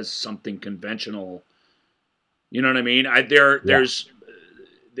and says something conventional. You know what I mean?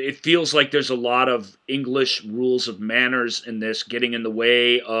 It feels like there's a lot of English rules of manners in this getting in the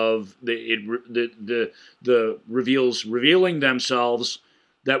way of the reveals revealing themselves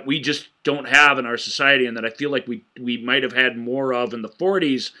that we just don't have in our society, and that I feel like we might have had more of in the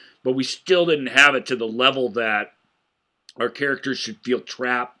 40s, but we still didn't have it to the level that our characters should feel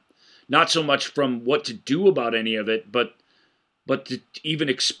trapped, not so much from what to do about any of it, but to even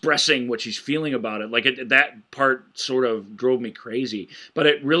expressing what she's feeling about it. Like that part sort of drove me crazy. But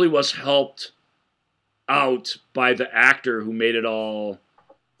it really was helped out by the actor who made it all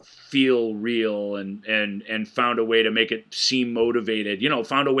feel real and found a way to make it seem motivated.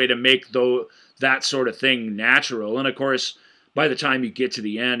 Found a way to make that sort of thing natural. And of course, by the time you get to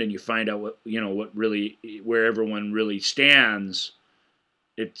the end and you find out where everyone really stands,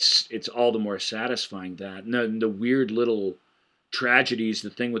 it's all the more satisfying that. And the weird little tragedies, the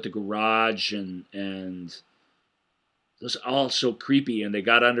thing with the garage, and it was all so creepy, and they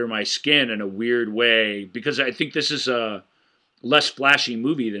got under my skin in a weird way, because I think this is a less flashy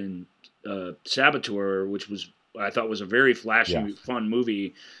movie than Saboteur, which I thought was a very flashy, fun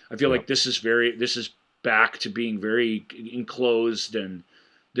movie. I feel like this is back to being very enclosed and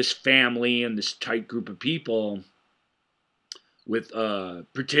this family and this tight group of people with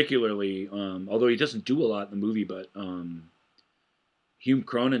particularly, although he doesn't do a lot in the movie, but Hume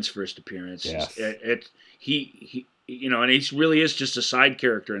Cronyn's first appearance. Yes. He and he really is just a side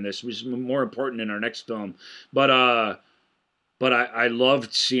character in this, which is more important in our next film. But I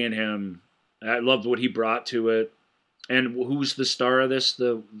loved seeing him. I loved what he brought to it. And who's the star of this?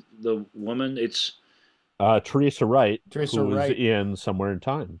 The woman? It's Teresa Wright, who's in Somewhere in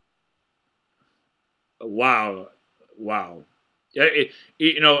Time. Wow. And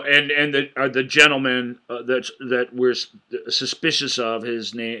the gentleman that we're suspicious of,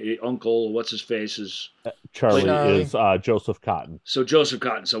 his name, Uncle, what's his face, is Charlie is Joseph Cotton. So Joseph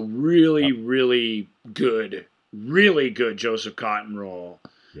Cotton, so really good Joseph Cotton role.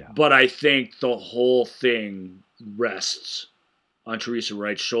 Yeah. But I think the whole thing rests on Teresa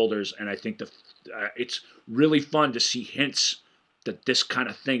Wright's shoulders, and I think it's really fun to see hints that this kind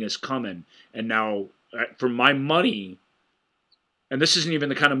of thing is coming. And now, for my money. And this isn't even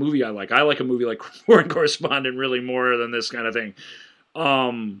the kind of movie I like. I like a movie like Foreign Correspondent really more than this kind of thing.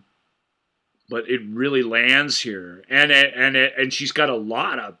 But it really lands here. And she's got a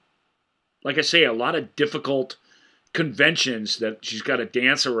lot of, like I say, a lot of difficult conventions that she's got to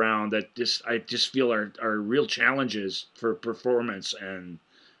dance around that I just feel are real challenges for performance. And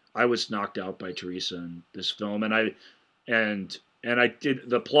I was knocked out by Teresa in this film. And I did,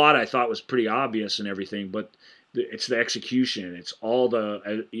 the plot I thought was pretty obvious and everything, but it's the execution. It's all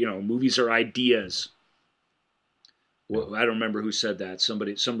the, movies are ideas. Well, I don't remember who said that. Some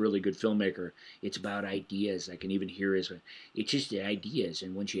really good filmmaker. It's about ideas. I can even hear it's just the ideas.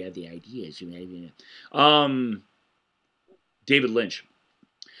 And once you have the ideas, David Lynch.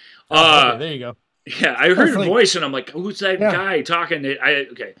 Okay, there you go. Yeah, I heard a voice and I'm like, who's that guy talking?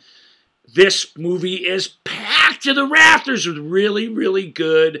 Okay. This movie is packed to the rafters with really, really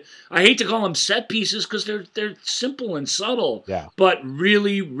good. I hate to call them set pieces because they're simple and subtle, but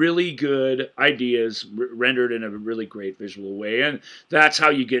really, really good ideas rendered in a really great visual way. And that's how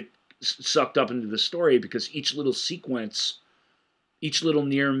you get sucked up into the story, because each little sequence, each little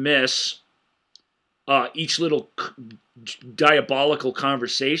near miss, each little diabolical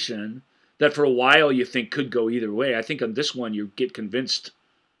conversation that for a while you think could go either way. I think on this one you get convinced.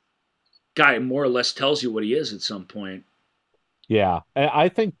 Guy more or less tells you what he is at some point. Yeah, I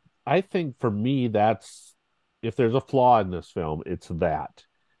think for me that's, if there's a flaw in this film, it's that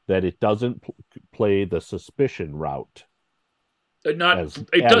it doesn't play the suspicion route. It does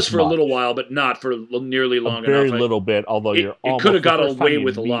for much. A little while, but not for nearly long enough. Very little bit, although it could have got away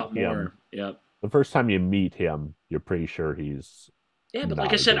with a lot more. Yeah. The first time you meet him, you're pretty sure he's. Yeah, but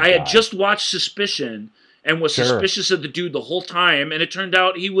like I said, I had just watched Suspicion and was suspicious of the dude the whole time, and it turned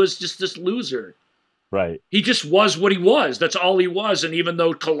out he was just this loser. Right. He just was what he was. That's all he was. And even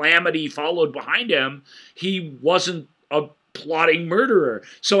though calamity followed behind him, he wasn't a plotting murderer.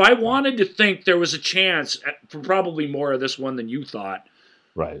 So I wanted to think there was a chance for probably more of this one than you thought.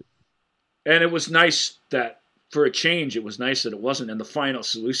 Right. And it was nice that, for a change, it was nice that it wasn't. And the final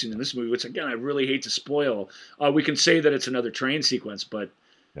solution in this movie, which again, I really hate to spoil, we can say that it's another train sequence, but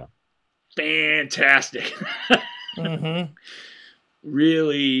fantastic. Mm-hmm.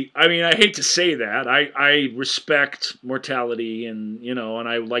 Really, I mean, I hate to say that. I respect mortality, and and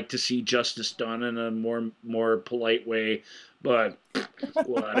I like to see justice done in a more polite way. But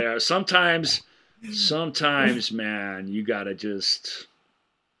whatever. Sometimes, man, you gotta just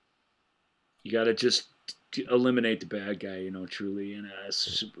eliminate the bad guy. Truly, and it's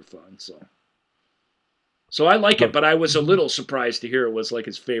super fun. So I like it, but I was a little surprised to hear it was like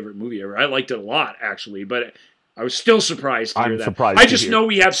his favorite movie ever. I liked it a lot, actually, but I was still surprised to hear that. I just know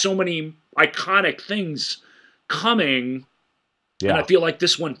we have so many iconic things coming, and I feel like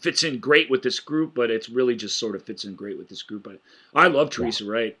this one fits in great with this group, but it's really just sort of fits in great with this group. But I love Teresa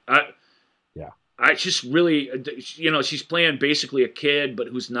Wright. I just really, she's playing basically a kid, but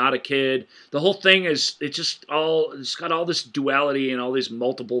who's not a kid. The whole thing is, it's got all this duality and all these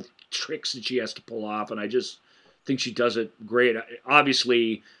multiple tricks that she has to pull off, and I just think she does it great.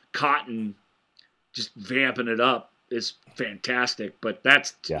 Obviously, Cotton just vamping it up is fantastic, but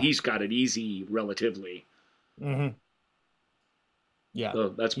he's got it easy relatively. Mm-hmm. Yeah, so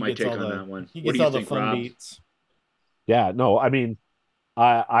that's my take on that one. He gets all the fun beats. Yeah, no, I mean,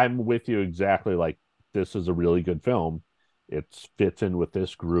 I'm with you exactly. Like, this is a really good film. It fits in with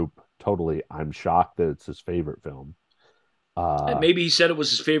this group totally. I'm shocked that it's his favorite film. Maybe he said it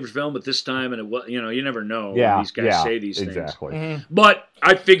was his favorite film at this time, and it was, you never know when these guys say these things. Exactly. Mm-hmm. But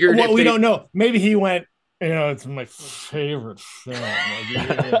I figured, we don't know. Maybe he went, it's my favorite film.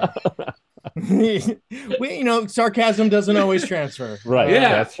 Sarcasm doesn't always transfer. Right.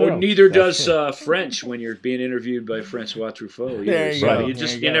 Yeah. Or neither does French when you're being interviewed by Francois Truffaut. There you go.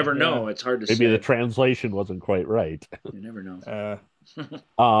 You never know. It's hard to say. Maybe the translation wasn't quite right. You never know.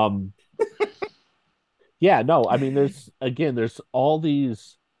 Yeah, no, I mean, there's all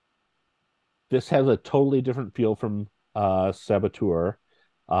these. This has a totally different feel from Saboteur.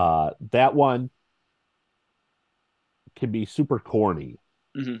 That one can be super corny.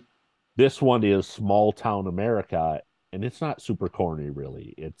 Mm-hmm. This one is small town America, and it's not super corny,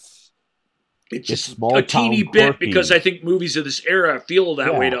 really. It's just small a teeny bit, because I think movies of this era feel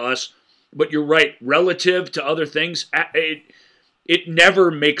that way to us. But you're right, relative to other things, it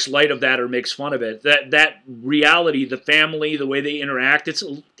never makes light of that or makes fun of it. That reality, the family, the way they interact, it's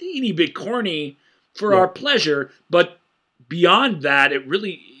a teeny bit corny for our pleasure, but beyond that,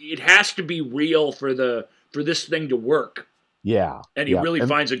 it has to be real for this thing to work. Yeah. And he really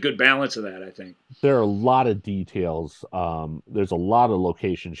finds a good balance of that, I think. There are a lot of details. There's a lot of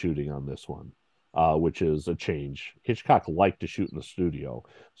location shooting on this one, which is a change. Hitchcock liked to shoot in the studio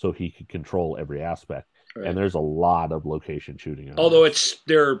so he could control every aspect. Right. And there's a lot of location shooting on Although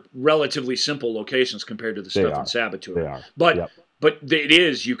they're relatively simple locations compared to the stuff in Saboteur. They are. But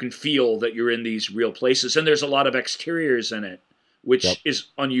you can feel that you're in these real places. And there's a lot of exteriors in it, which is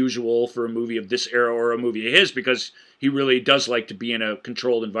unusual for a movie of this era or a movie of his, because he really does like to be in a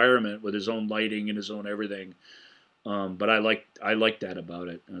controlled environment with his own lighting and his own everything. But I like that about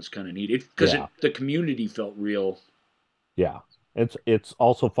it. It's kind of neat because the community felt real. Yeah, it's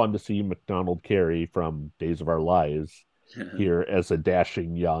also fun to see MacDonald Carey from Days of Our Lives here as a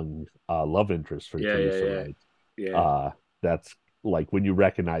dashing young love interest for Teresa. Right? That's like when you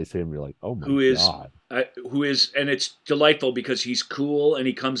recognize him, you're like, oh my god. Who is, and it's delightful because he's cool and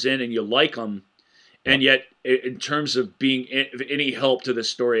he comes in and you like him. And yet, in terms of being any help to the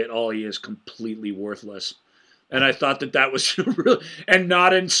story at all, he is completely worthless. And I thought that was real, and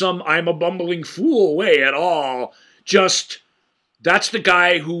not in some I'm a bumbling fool way at all. Just, that's the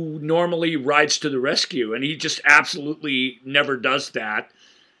guy who normally rides to the rescue, and he just absolutely never does that.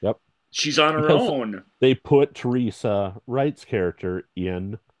 Yep. She's on her own. They put Teresa Wright's character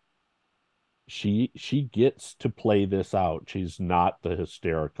in. She gets to play this out. She's not the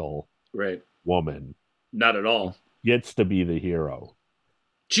hysterical woman. Not at all. Gets to be the hero.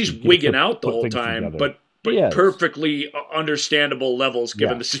 She's wigging out the whole time, but perfectly understandable levels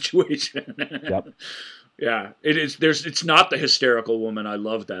given the situation. Yeah, it is. It's not the hysterical woman. I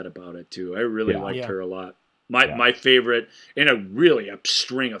love that about it too. I really liked her a lot. My favorite in a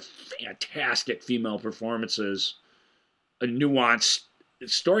string of fantastic female performances, a nuanced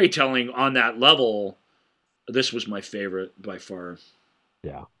storytelling on that level. This was my favorite by far.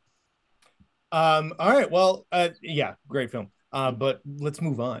 Yeah. All right. Well, great film. But let's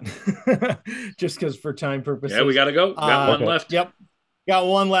move on. Just because for time purposes. Yeah, we got to go. Got one left. Yep. Got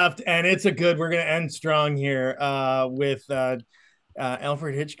one left, and it's a good. We're going to end strong here with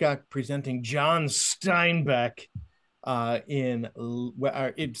Alfred Hitchcock presenting John Steinbeck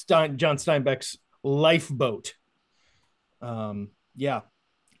it's John Steinbeck's Lifeboat.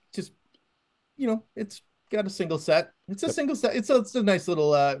 Just, it's got a single set. It's a single set. It's a nice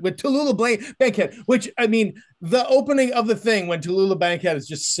little with Tallulah Bankhead, which, I mean, the opening of the thing when Tallulah Bankhead is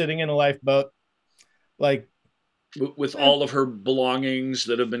just sitting in a lifeboat, like with all of her belongings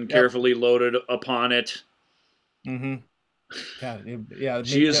that have been carefully loaded upon it. Mm-hmm.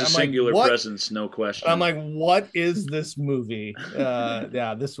 She is a singular presence, no question. I'm like, what is this movie?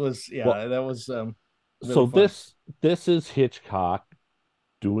 This was that was really so fun. This is Hitchcock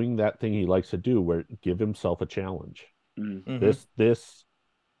doing that thing he likes to do, where give himself a challenge. Mm-hmm.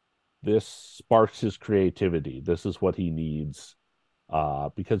 This sparks his creativity. This is what he needs,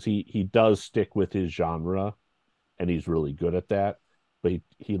 because he does stick with his genre, and he's really good at that. But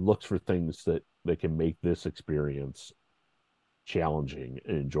he looks for things that can make this experience challenging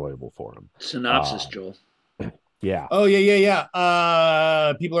and enjoyable for him. Synopsis, Joel. Yeah. Oh,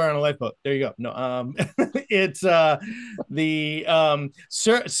 yeah. People are on a lifeboat. There you go. No, it's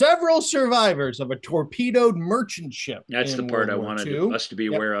several survivors of a torpedoed merchant ship. That's the part I wanted us to be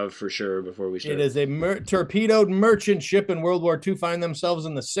aware of for sure before we start. It is a torpedoed merchant ship in World War II find themselves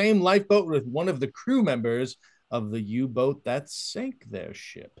in the same lifeboat with one of the crew members of the U-boat that sank their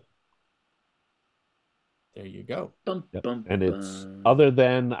ship. There you go. And it's, other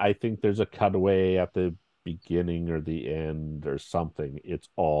than, I think there's a cutaway at the beginning or the end or something, it's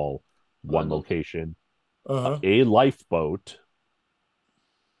all one location. A lifeboat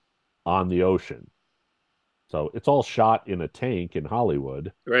on the ocean. So it's all shot in a tank in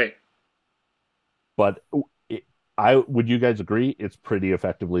Hollywood. Right. But would you guys agree it's pretty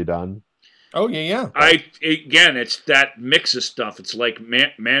effectively done? Oh yeah. Again, it's that mix of stuff. It's like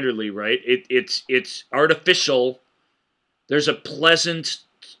Manderley, right? It's artificial. There's a pleasant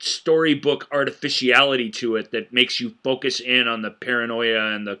storybook artificiality to it that makes you focus in on the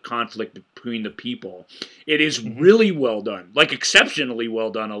paranoia and the conflict between the people. It is really well done, like exceptionally well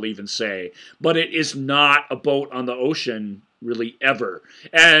done, I'll even say. But it is not a boat on the ocean really ever.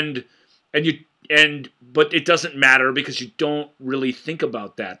 But it doesn't matter because you don't really think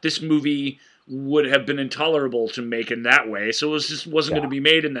about that. This movie would have been intolerable to make in that way, so it just wasn't going to be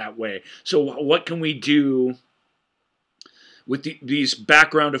made in that way. So what can we do with these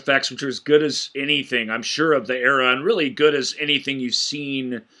background effects, which are as good as anything, I'm sure, of the era, and really good as anything you've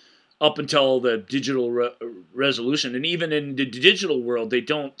seen up until the digital resolution. And even in the digital world, they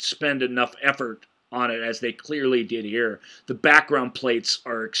don't spend enough effort on it as they clearly did here. The background plates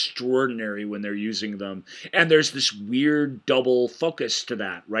are extraordinary when they're using them. And there's this weird double focus to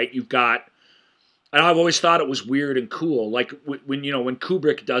that, right? You've got, and I've always thought it was weird and cool. Like when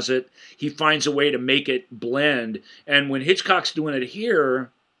Kubrick does it, he finds a way to make it blend. And when Hitchcock's doing it here,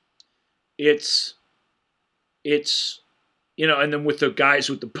 it's and then with the guys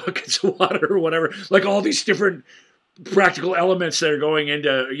with the buckets of water or whatever, like all these different practical elements that are going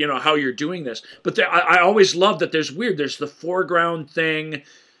into, how you're doing this. But I always love that there's the foreground thing,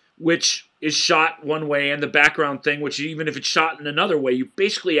 which is shot one way, and the background thing, which even if it's shot in another way, you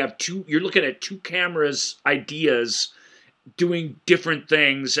basically have you're looking at two cameras ideas doing different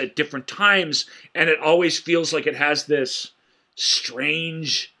things at different times, and it always feels like it has this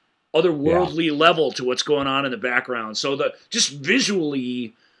strange, otherworldly level to what's going on in the background. So just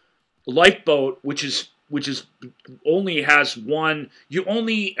visually, Lifeboat, which is only has one, you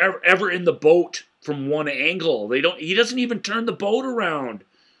only ever in the boat from one angle. He doesn't even turn the boat around.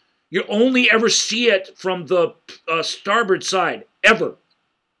 You only ever see it from the starboard side, ever.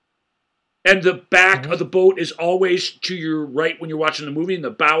 And the back of the boat is always to your right when you're watching the movie, and the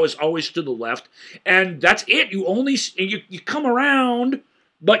bow is always to the left. And that's it. You only you come around,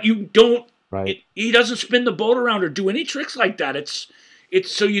 but you don't. Right. He doesn't spin the boat around or do any tricks like that. It's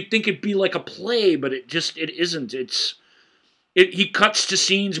so you'd think it'd be like a play, but it isn't. He cuts to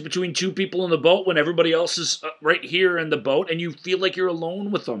scenes between two people in the boat when everybody else is right here in the boat, and you feel like you're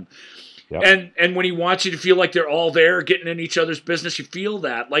alone with them. Yep. And when he wants you to feel like they're all there getting in each other's business, you feel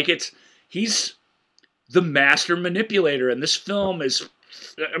that. Like he's the master manipulator, and this film is,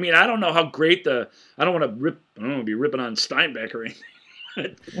 I mean, I don't know how great I don't want to be ripping on Steinbeck or anything.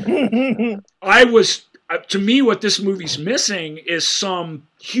 To me, what this movie's missing is some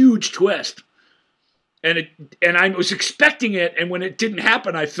huge twist. And I was expecting it, and when it didn't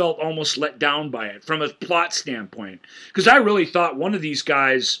happen, I felt almost let down by it from a plot standpoint. Because I really thought one of these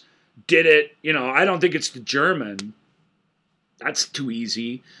guys did it. I don't think it's the German. That's too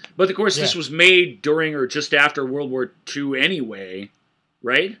easy. But of course, this was made during or just after World War II anyway,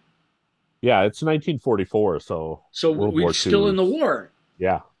 right? Yeah, it's 1944, so we're still in the war.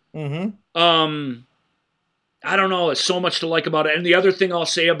 Yeah. Mm-hmm. I don't know. There's so much to like about it. And the other thing I'll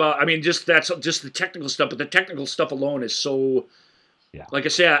say that's just the technical stuff, but the technical stuff alone is so, like I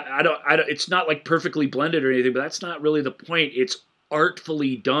say, I don't, it's not like perfectly blended or anything, but that's not really the point. It's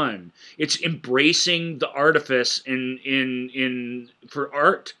artfully done. It's embracing the artifice for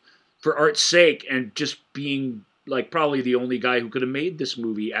art's sake, and just being like probably the only guy who could have made this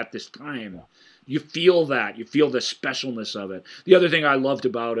movie at this time. Yeah. You feel that. You feel the specialness of it. The other thing I loved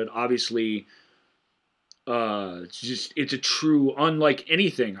about it, obviously, it's a true, unlike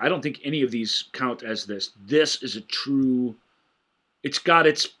anything. I don't think any of these count as this. This is a true. It's got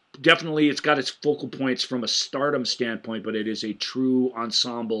its focal points from a stardom standpoint, but it is a true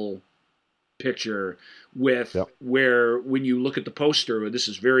ensemble picture where when you look at the poster, this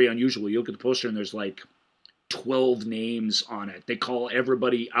is very unusual. You look at the poster and there's like 12 names on it. They call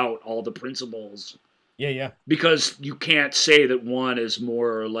everybody out, all the principals. Yeah. Because you can't say that one is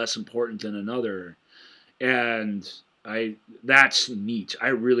more or less important than another. And that's neat. I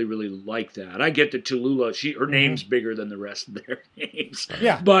really, really like that. I get that Tallulah, her name's bigger than the rest of their names.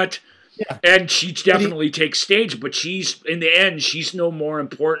 Yeah. And she definitely takes stage, but in the end, she's no more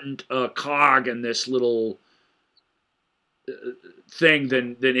important cog in this little thing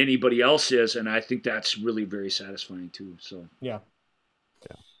than anybody else is. And I think that's really very satisfying too. So yeah.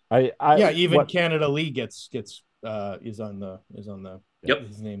 Even Canada Lee is on the Yep,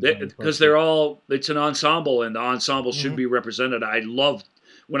 because it's an ensemble, and the ensemble should be represented.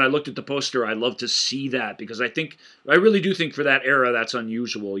 When I looked at the poster, I love to see that, because I really do think for that era, that's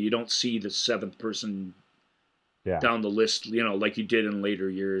unusual. You don't see the seventh person down the list, like you did in later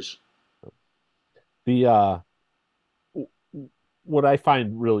years. what I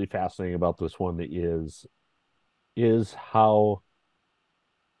find really fascinating about this one is how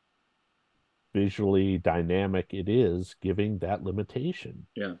visually dynamic it is, giving that limitation.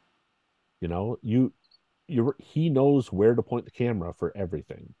 Yeah. You know, he knows where to point the camera for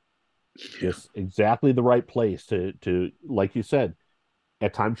everything. Just exactly the right place to like you said,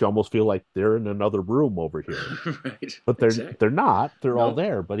 at times you almost feel like they're in another room over here. Right. But they're not. They're all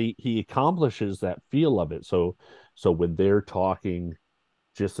there. But he accomplishes that feel of it. So when they're talking,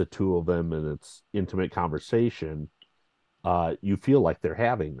 just the two of them, and it's intimate conversation, you feel like they're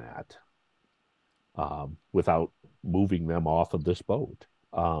having that without moving them off of this boat.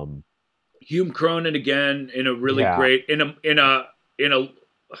 Hume Cronin again in a really great in a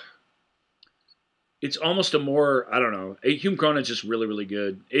it's almost a more, I don't know. Hume Cronin's just really, really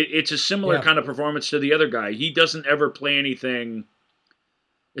good. It's a similar kind of performance to the other guy. He doesn't ever play anything,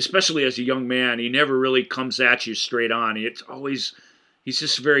 especially as a young man. He never really comes at you straight on. He's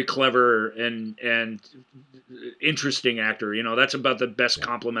just very clever and interesting actor. You know, that's about the best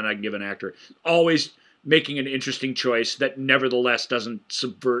compliment I can give an actor. Always making an interesting choice that nevertheless doesn't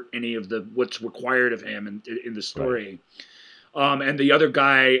subvert any of what's required of him in the story. Right. And the other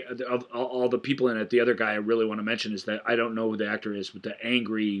guy, of all the people in it, the other guy I really want to mention is that I don't know who the actor is, but the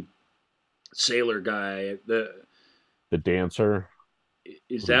angry sailor guy, the dancer.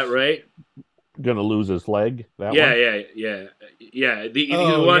 Is that right? Gonna lose his leg. The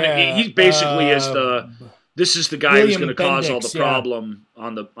one he basically is this is the guy William who's going to cause all the problem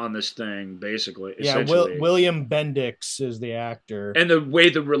on this thing, basically. Yeah, William Bendix is the actor, and the way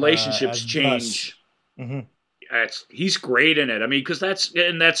the relationships change. He's great in it. I mean, because that's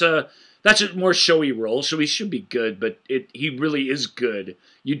a more showy role, so he should be good. But he really is good.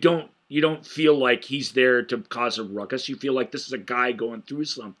 You don't feel like he's there to cause a ruckus. You feel like this is a guy going through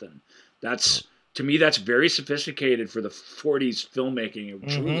something. To me, that's very sophisticated for the 40s filmmaking.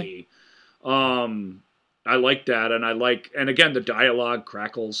 Truly, I like that, and again the dialogue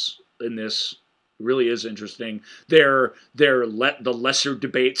crackles in this. Really is interesting. The lesser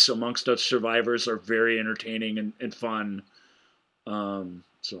debates amongst the survivors are very entertaining and fun.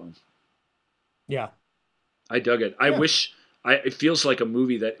 So yeah, I dug it. I wish it feels like a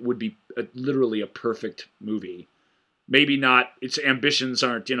movie that would be literally a perfect movie. Maybe not. Its ambitions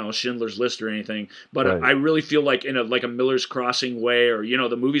aren't Schindler's List or anything, but I really feel like in a Miller's Crossing way, or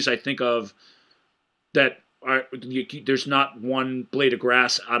the movies I think of that. There's not one blade of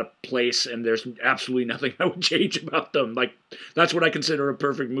grass out of place, and there's absolutely nothing I would change about them. Like, that's what I consider a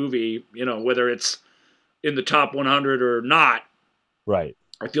perfect movie, whether it's in the top 100 or not. Right.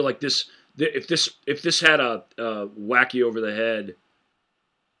 I feel like if this had a wacky over the head,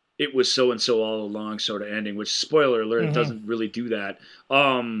 it was so and so all along sort of ending, which, spoiler alert, it doesn't really do that.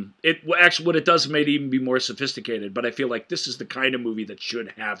 Actually, what it does made it even be more sophisticated, but I feel like this is the kind of movie that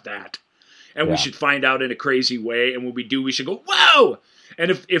should have that. And we should find out in a crazy way. And when we do, we should go, whoa!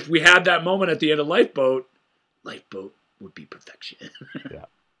 And if we had that moment at the end of Lifeboat would be perfection.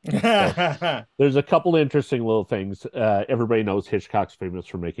 So, there's a couple interesting little things. Everybody knows Hitchcock's famous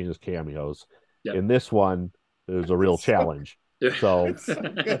for making his cameos. Yep. In this one, there's a real challenge. So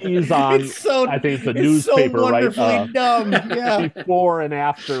he's on. I think it's a newspaper, so wonderfully dumb. Yeah. Before and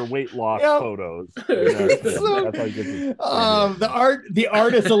after weight loss photos. The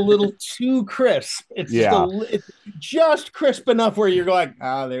art is a little too crisp. It's just crisp enough where you're going,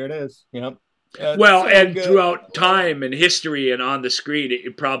 there it is. Yep. Throughout time and history and on the screen,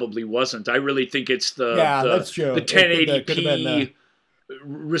 it probably wasn't. I really think it's that's true. The 1080p.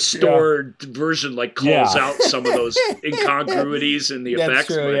 Restored version calls out some of those incongruities in the effects.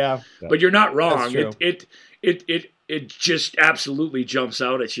 True, but you're not wrong. It just absolutely jumps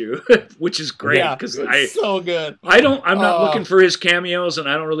out at you, which is great because it's so good. I'm not looking for his cameos, and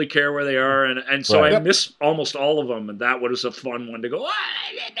I don't really care where they are, and so I miss almost all of them, and that was a fun one to go.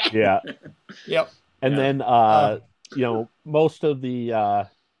 Yep. And then most of the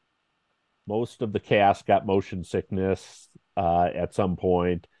cast got motion sickness. At some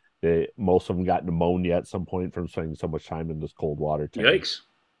point, most of them got pneumonia at some point from spending so much time in this cold water tank. Yikes.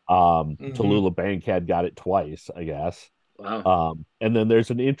 Tallulah Bankhead got it twice, I guess. Wow. And then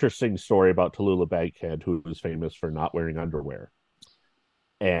there's an interesting story about Tallulah Bankhead, who was famous for not wearing underwear.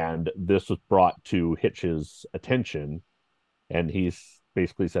 And this was brought to Hitch's attention, and he's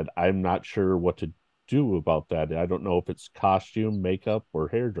basically said, I'm not sure what to do about that. I don't know if it's costume, makeup, or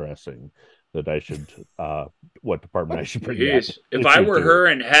hairdressing that I should, what department I should bring that. If I were her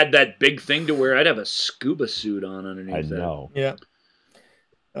and had that big thing to wear, I'd have a scuba suit on underneath that. I know. Yeah.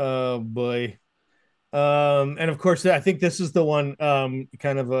 Oh, boy. And of course, I think this is the one,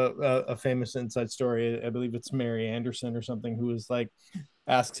 kind of a famous inside story. I believe it's Mary Anderson or something, who is like,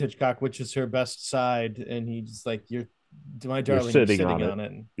 asks Hitchcock which is her best side, and he's like, my darling, you're sitting on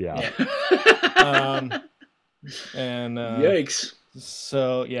it. Yeah. And yikes.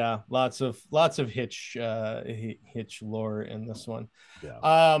 So yeah, lots of Hitch lore in this one. Yeah.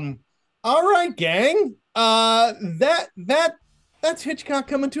 All right, gang. That's Hitchcock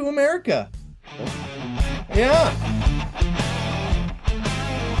Coming to America. Yeah.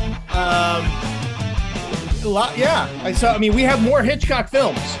 A lot. Yeah. I mean, we have more Hitchcock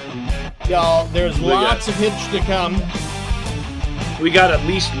films, y'all. There's lots of Hitch to come. We got at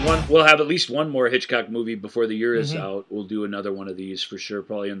least one. We'll have at least one more Hitchcock movie before the year is out. We'll do another one of these for sure,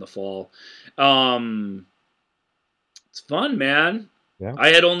 probably in the fall. It's fun, man. Yeah. I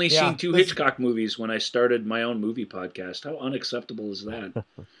had only seen 2 Hitchcock movies when I started my own movie podcast. How unacceptable is that?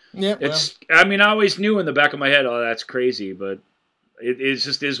 Yeah, I mean, I always knew in the back of my head, oh, that's crazy, but it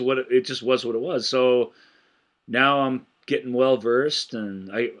just is what it just was what it was. So now I'm getting well versed,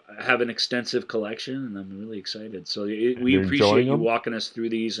 and I have an extensive collection, and I'm really excited. So we appreciate you walking us through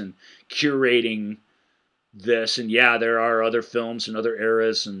these and curating this. And yeah, there are other films and other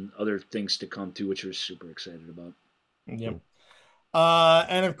eras and other things to come too, which we're super excited about. Yep.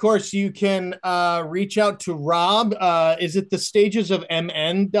 And of course, you can reach out to Rob. Is it the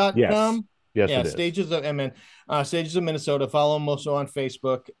stagesofmn.com? Yes, yeah, it is. Stages of MN. Stages of Minnesota. Follow him also on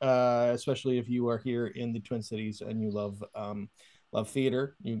Facebook, especially if you are here in the Twin Cities and you love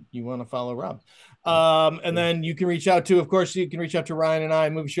theater. You want to follow Rob. And then you can reach out to, of course, Ryan and I,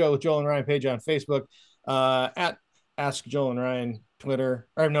 Movie Show with Joel and Ryan page on Facebook, at Ask Joel and Ryan, Twitter,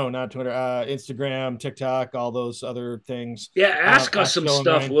 or no, not Twitter, Instagram, TikTok, all those other things. Yeah, ask us some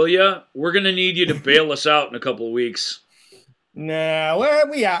stuff, will you? We're going to need you to bail us out in a couple of weeks. No,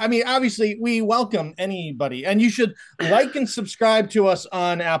 well, yeah. I mean, obviously, we welcome anybody, and you should like and subscribe to us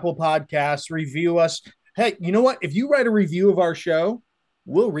on Apple Podcasts. Review us. Hey, you know what? If you write a review of our show,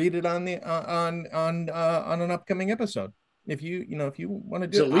 we'll read it on the on an upcoming episode. If you want to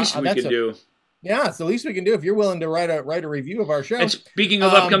do, it's the least we can do. Yeah, it's the least we can do if you're willing to write a review of our show. And speaking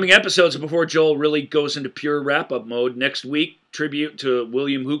of upcoming episodes, before Joel really goes into pure wrap-up mode, next week, tribute to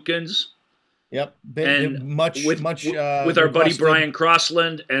William Hootkins. Yep, much with our buddy Brian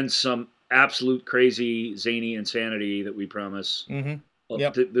Crossland, and some absolute crazy zany insanity that we promise. Yep.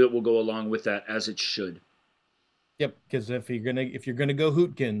 that will go along with that, as it should. Yep, because if you're gonna go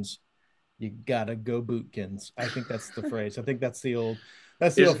Hootkins, you gotta go Bootkins. I think that's the phrase. I think that's the old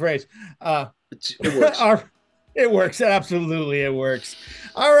phrase. It works. It works. Absolutely, it works.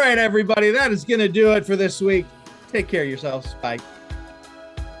 All right, everybody, that is gonna do it for this week. Take care of yourselves. Bye.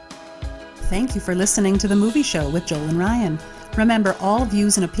 Thank you for listening to The Movie Show with Joel and Ryan. Remember, all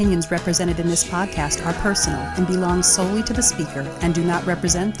views and opinions represented in this podcast are personal and belong solely to the speaker and do not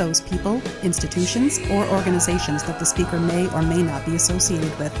represent those people, institutions, or organizations that the speaker may or may not be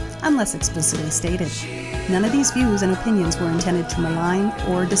associated with, unless explicitly stated. None of these views and opinions were intended to malign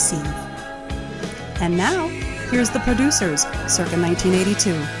or deceive. And now, here's the producers, circa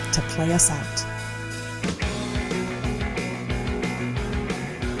 1982, to play us out.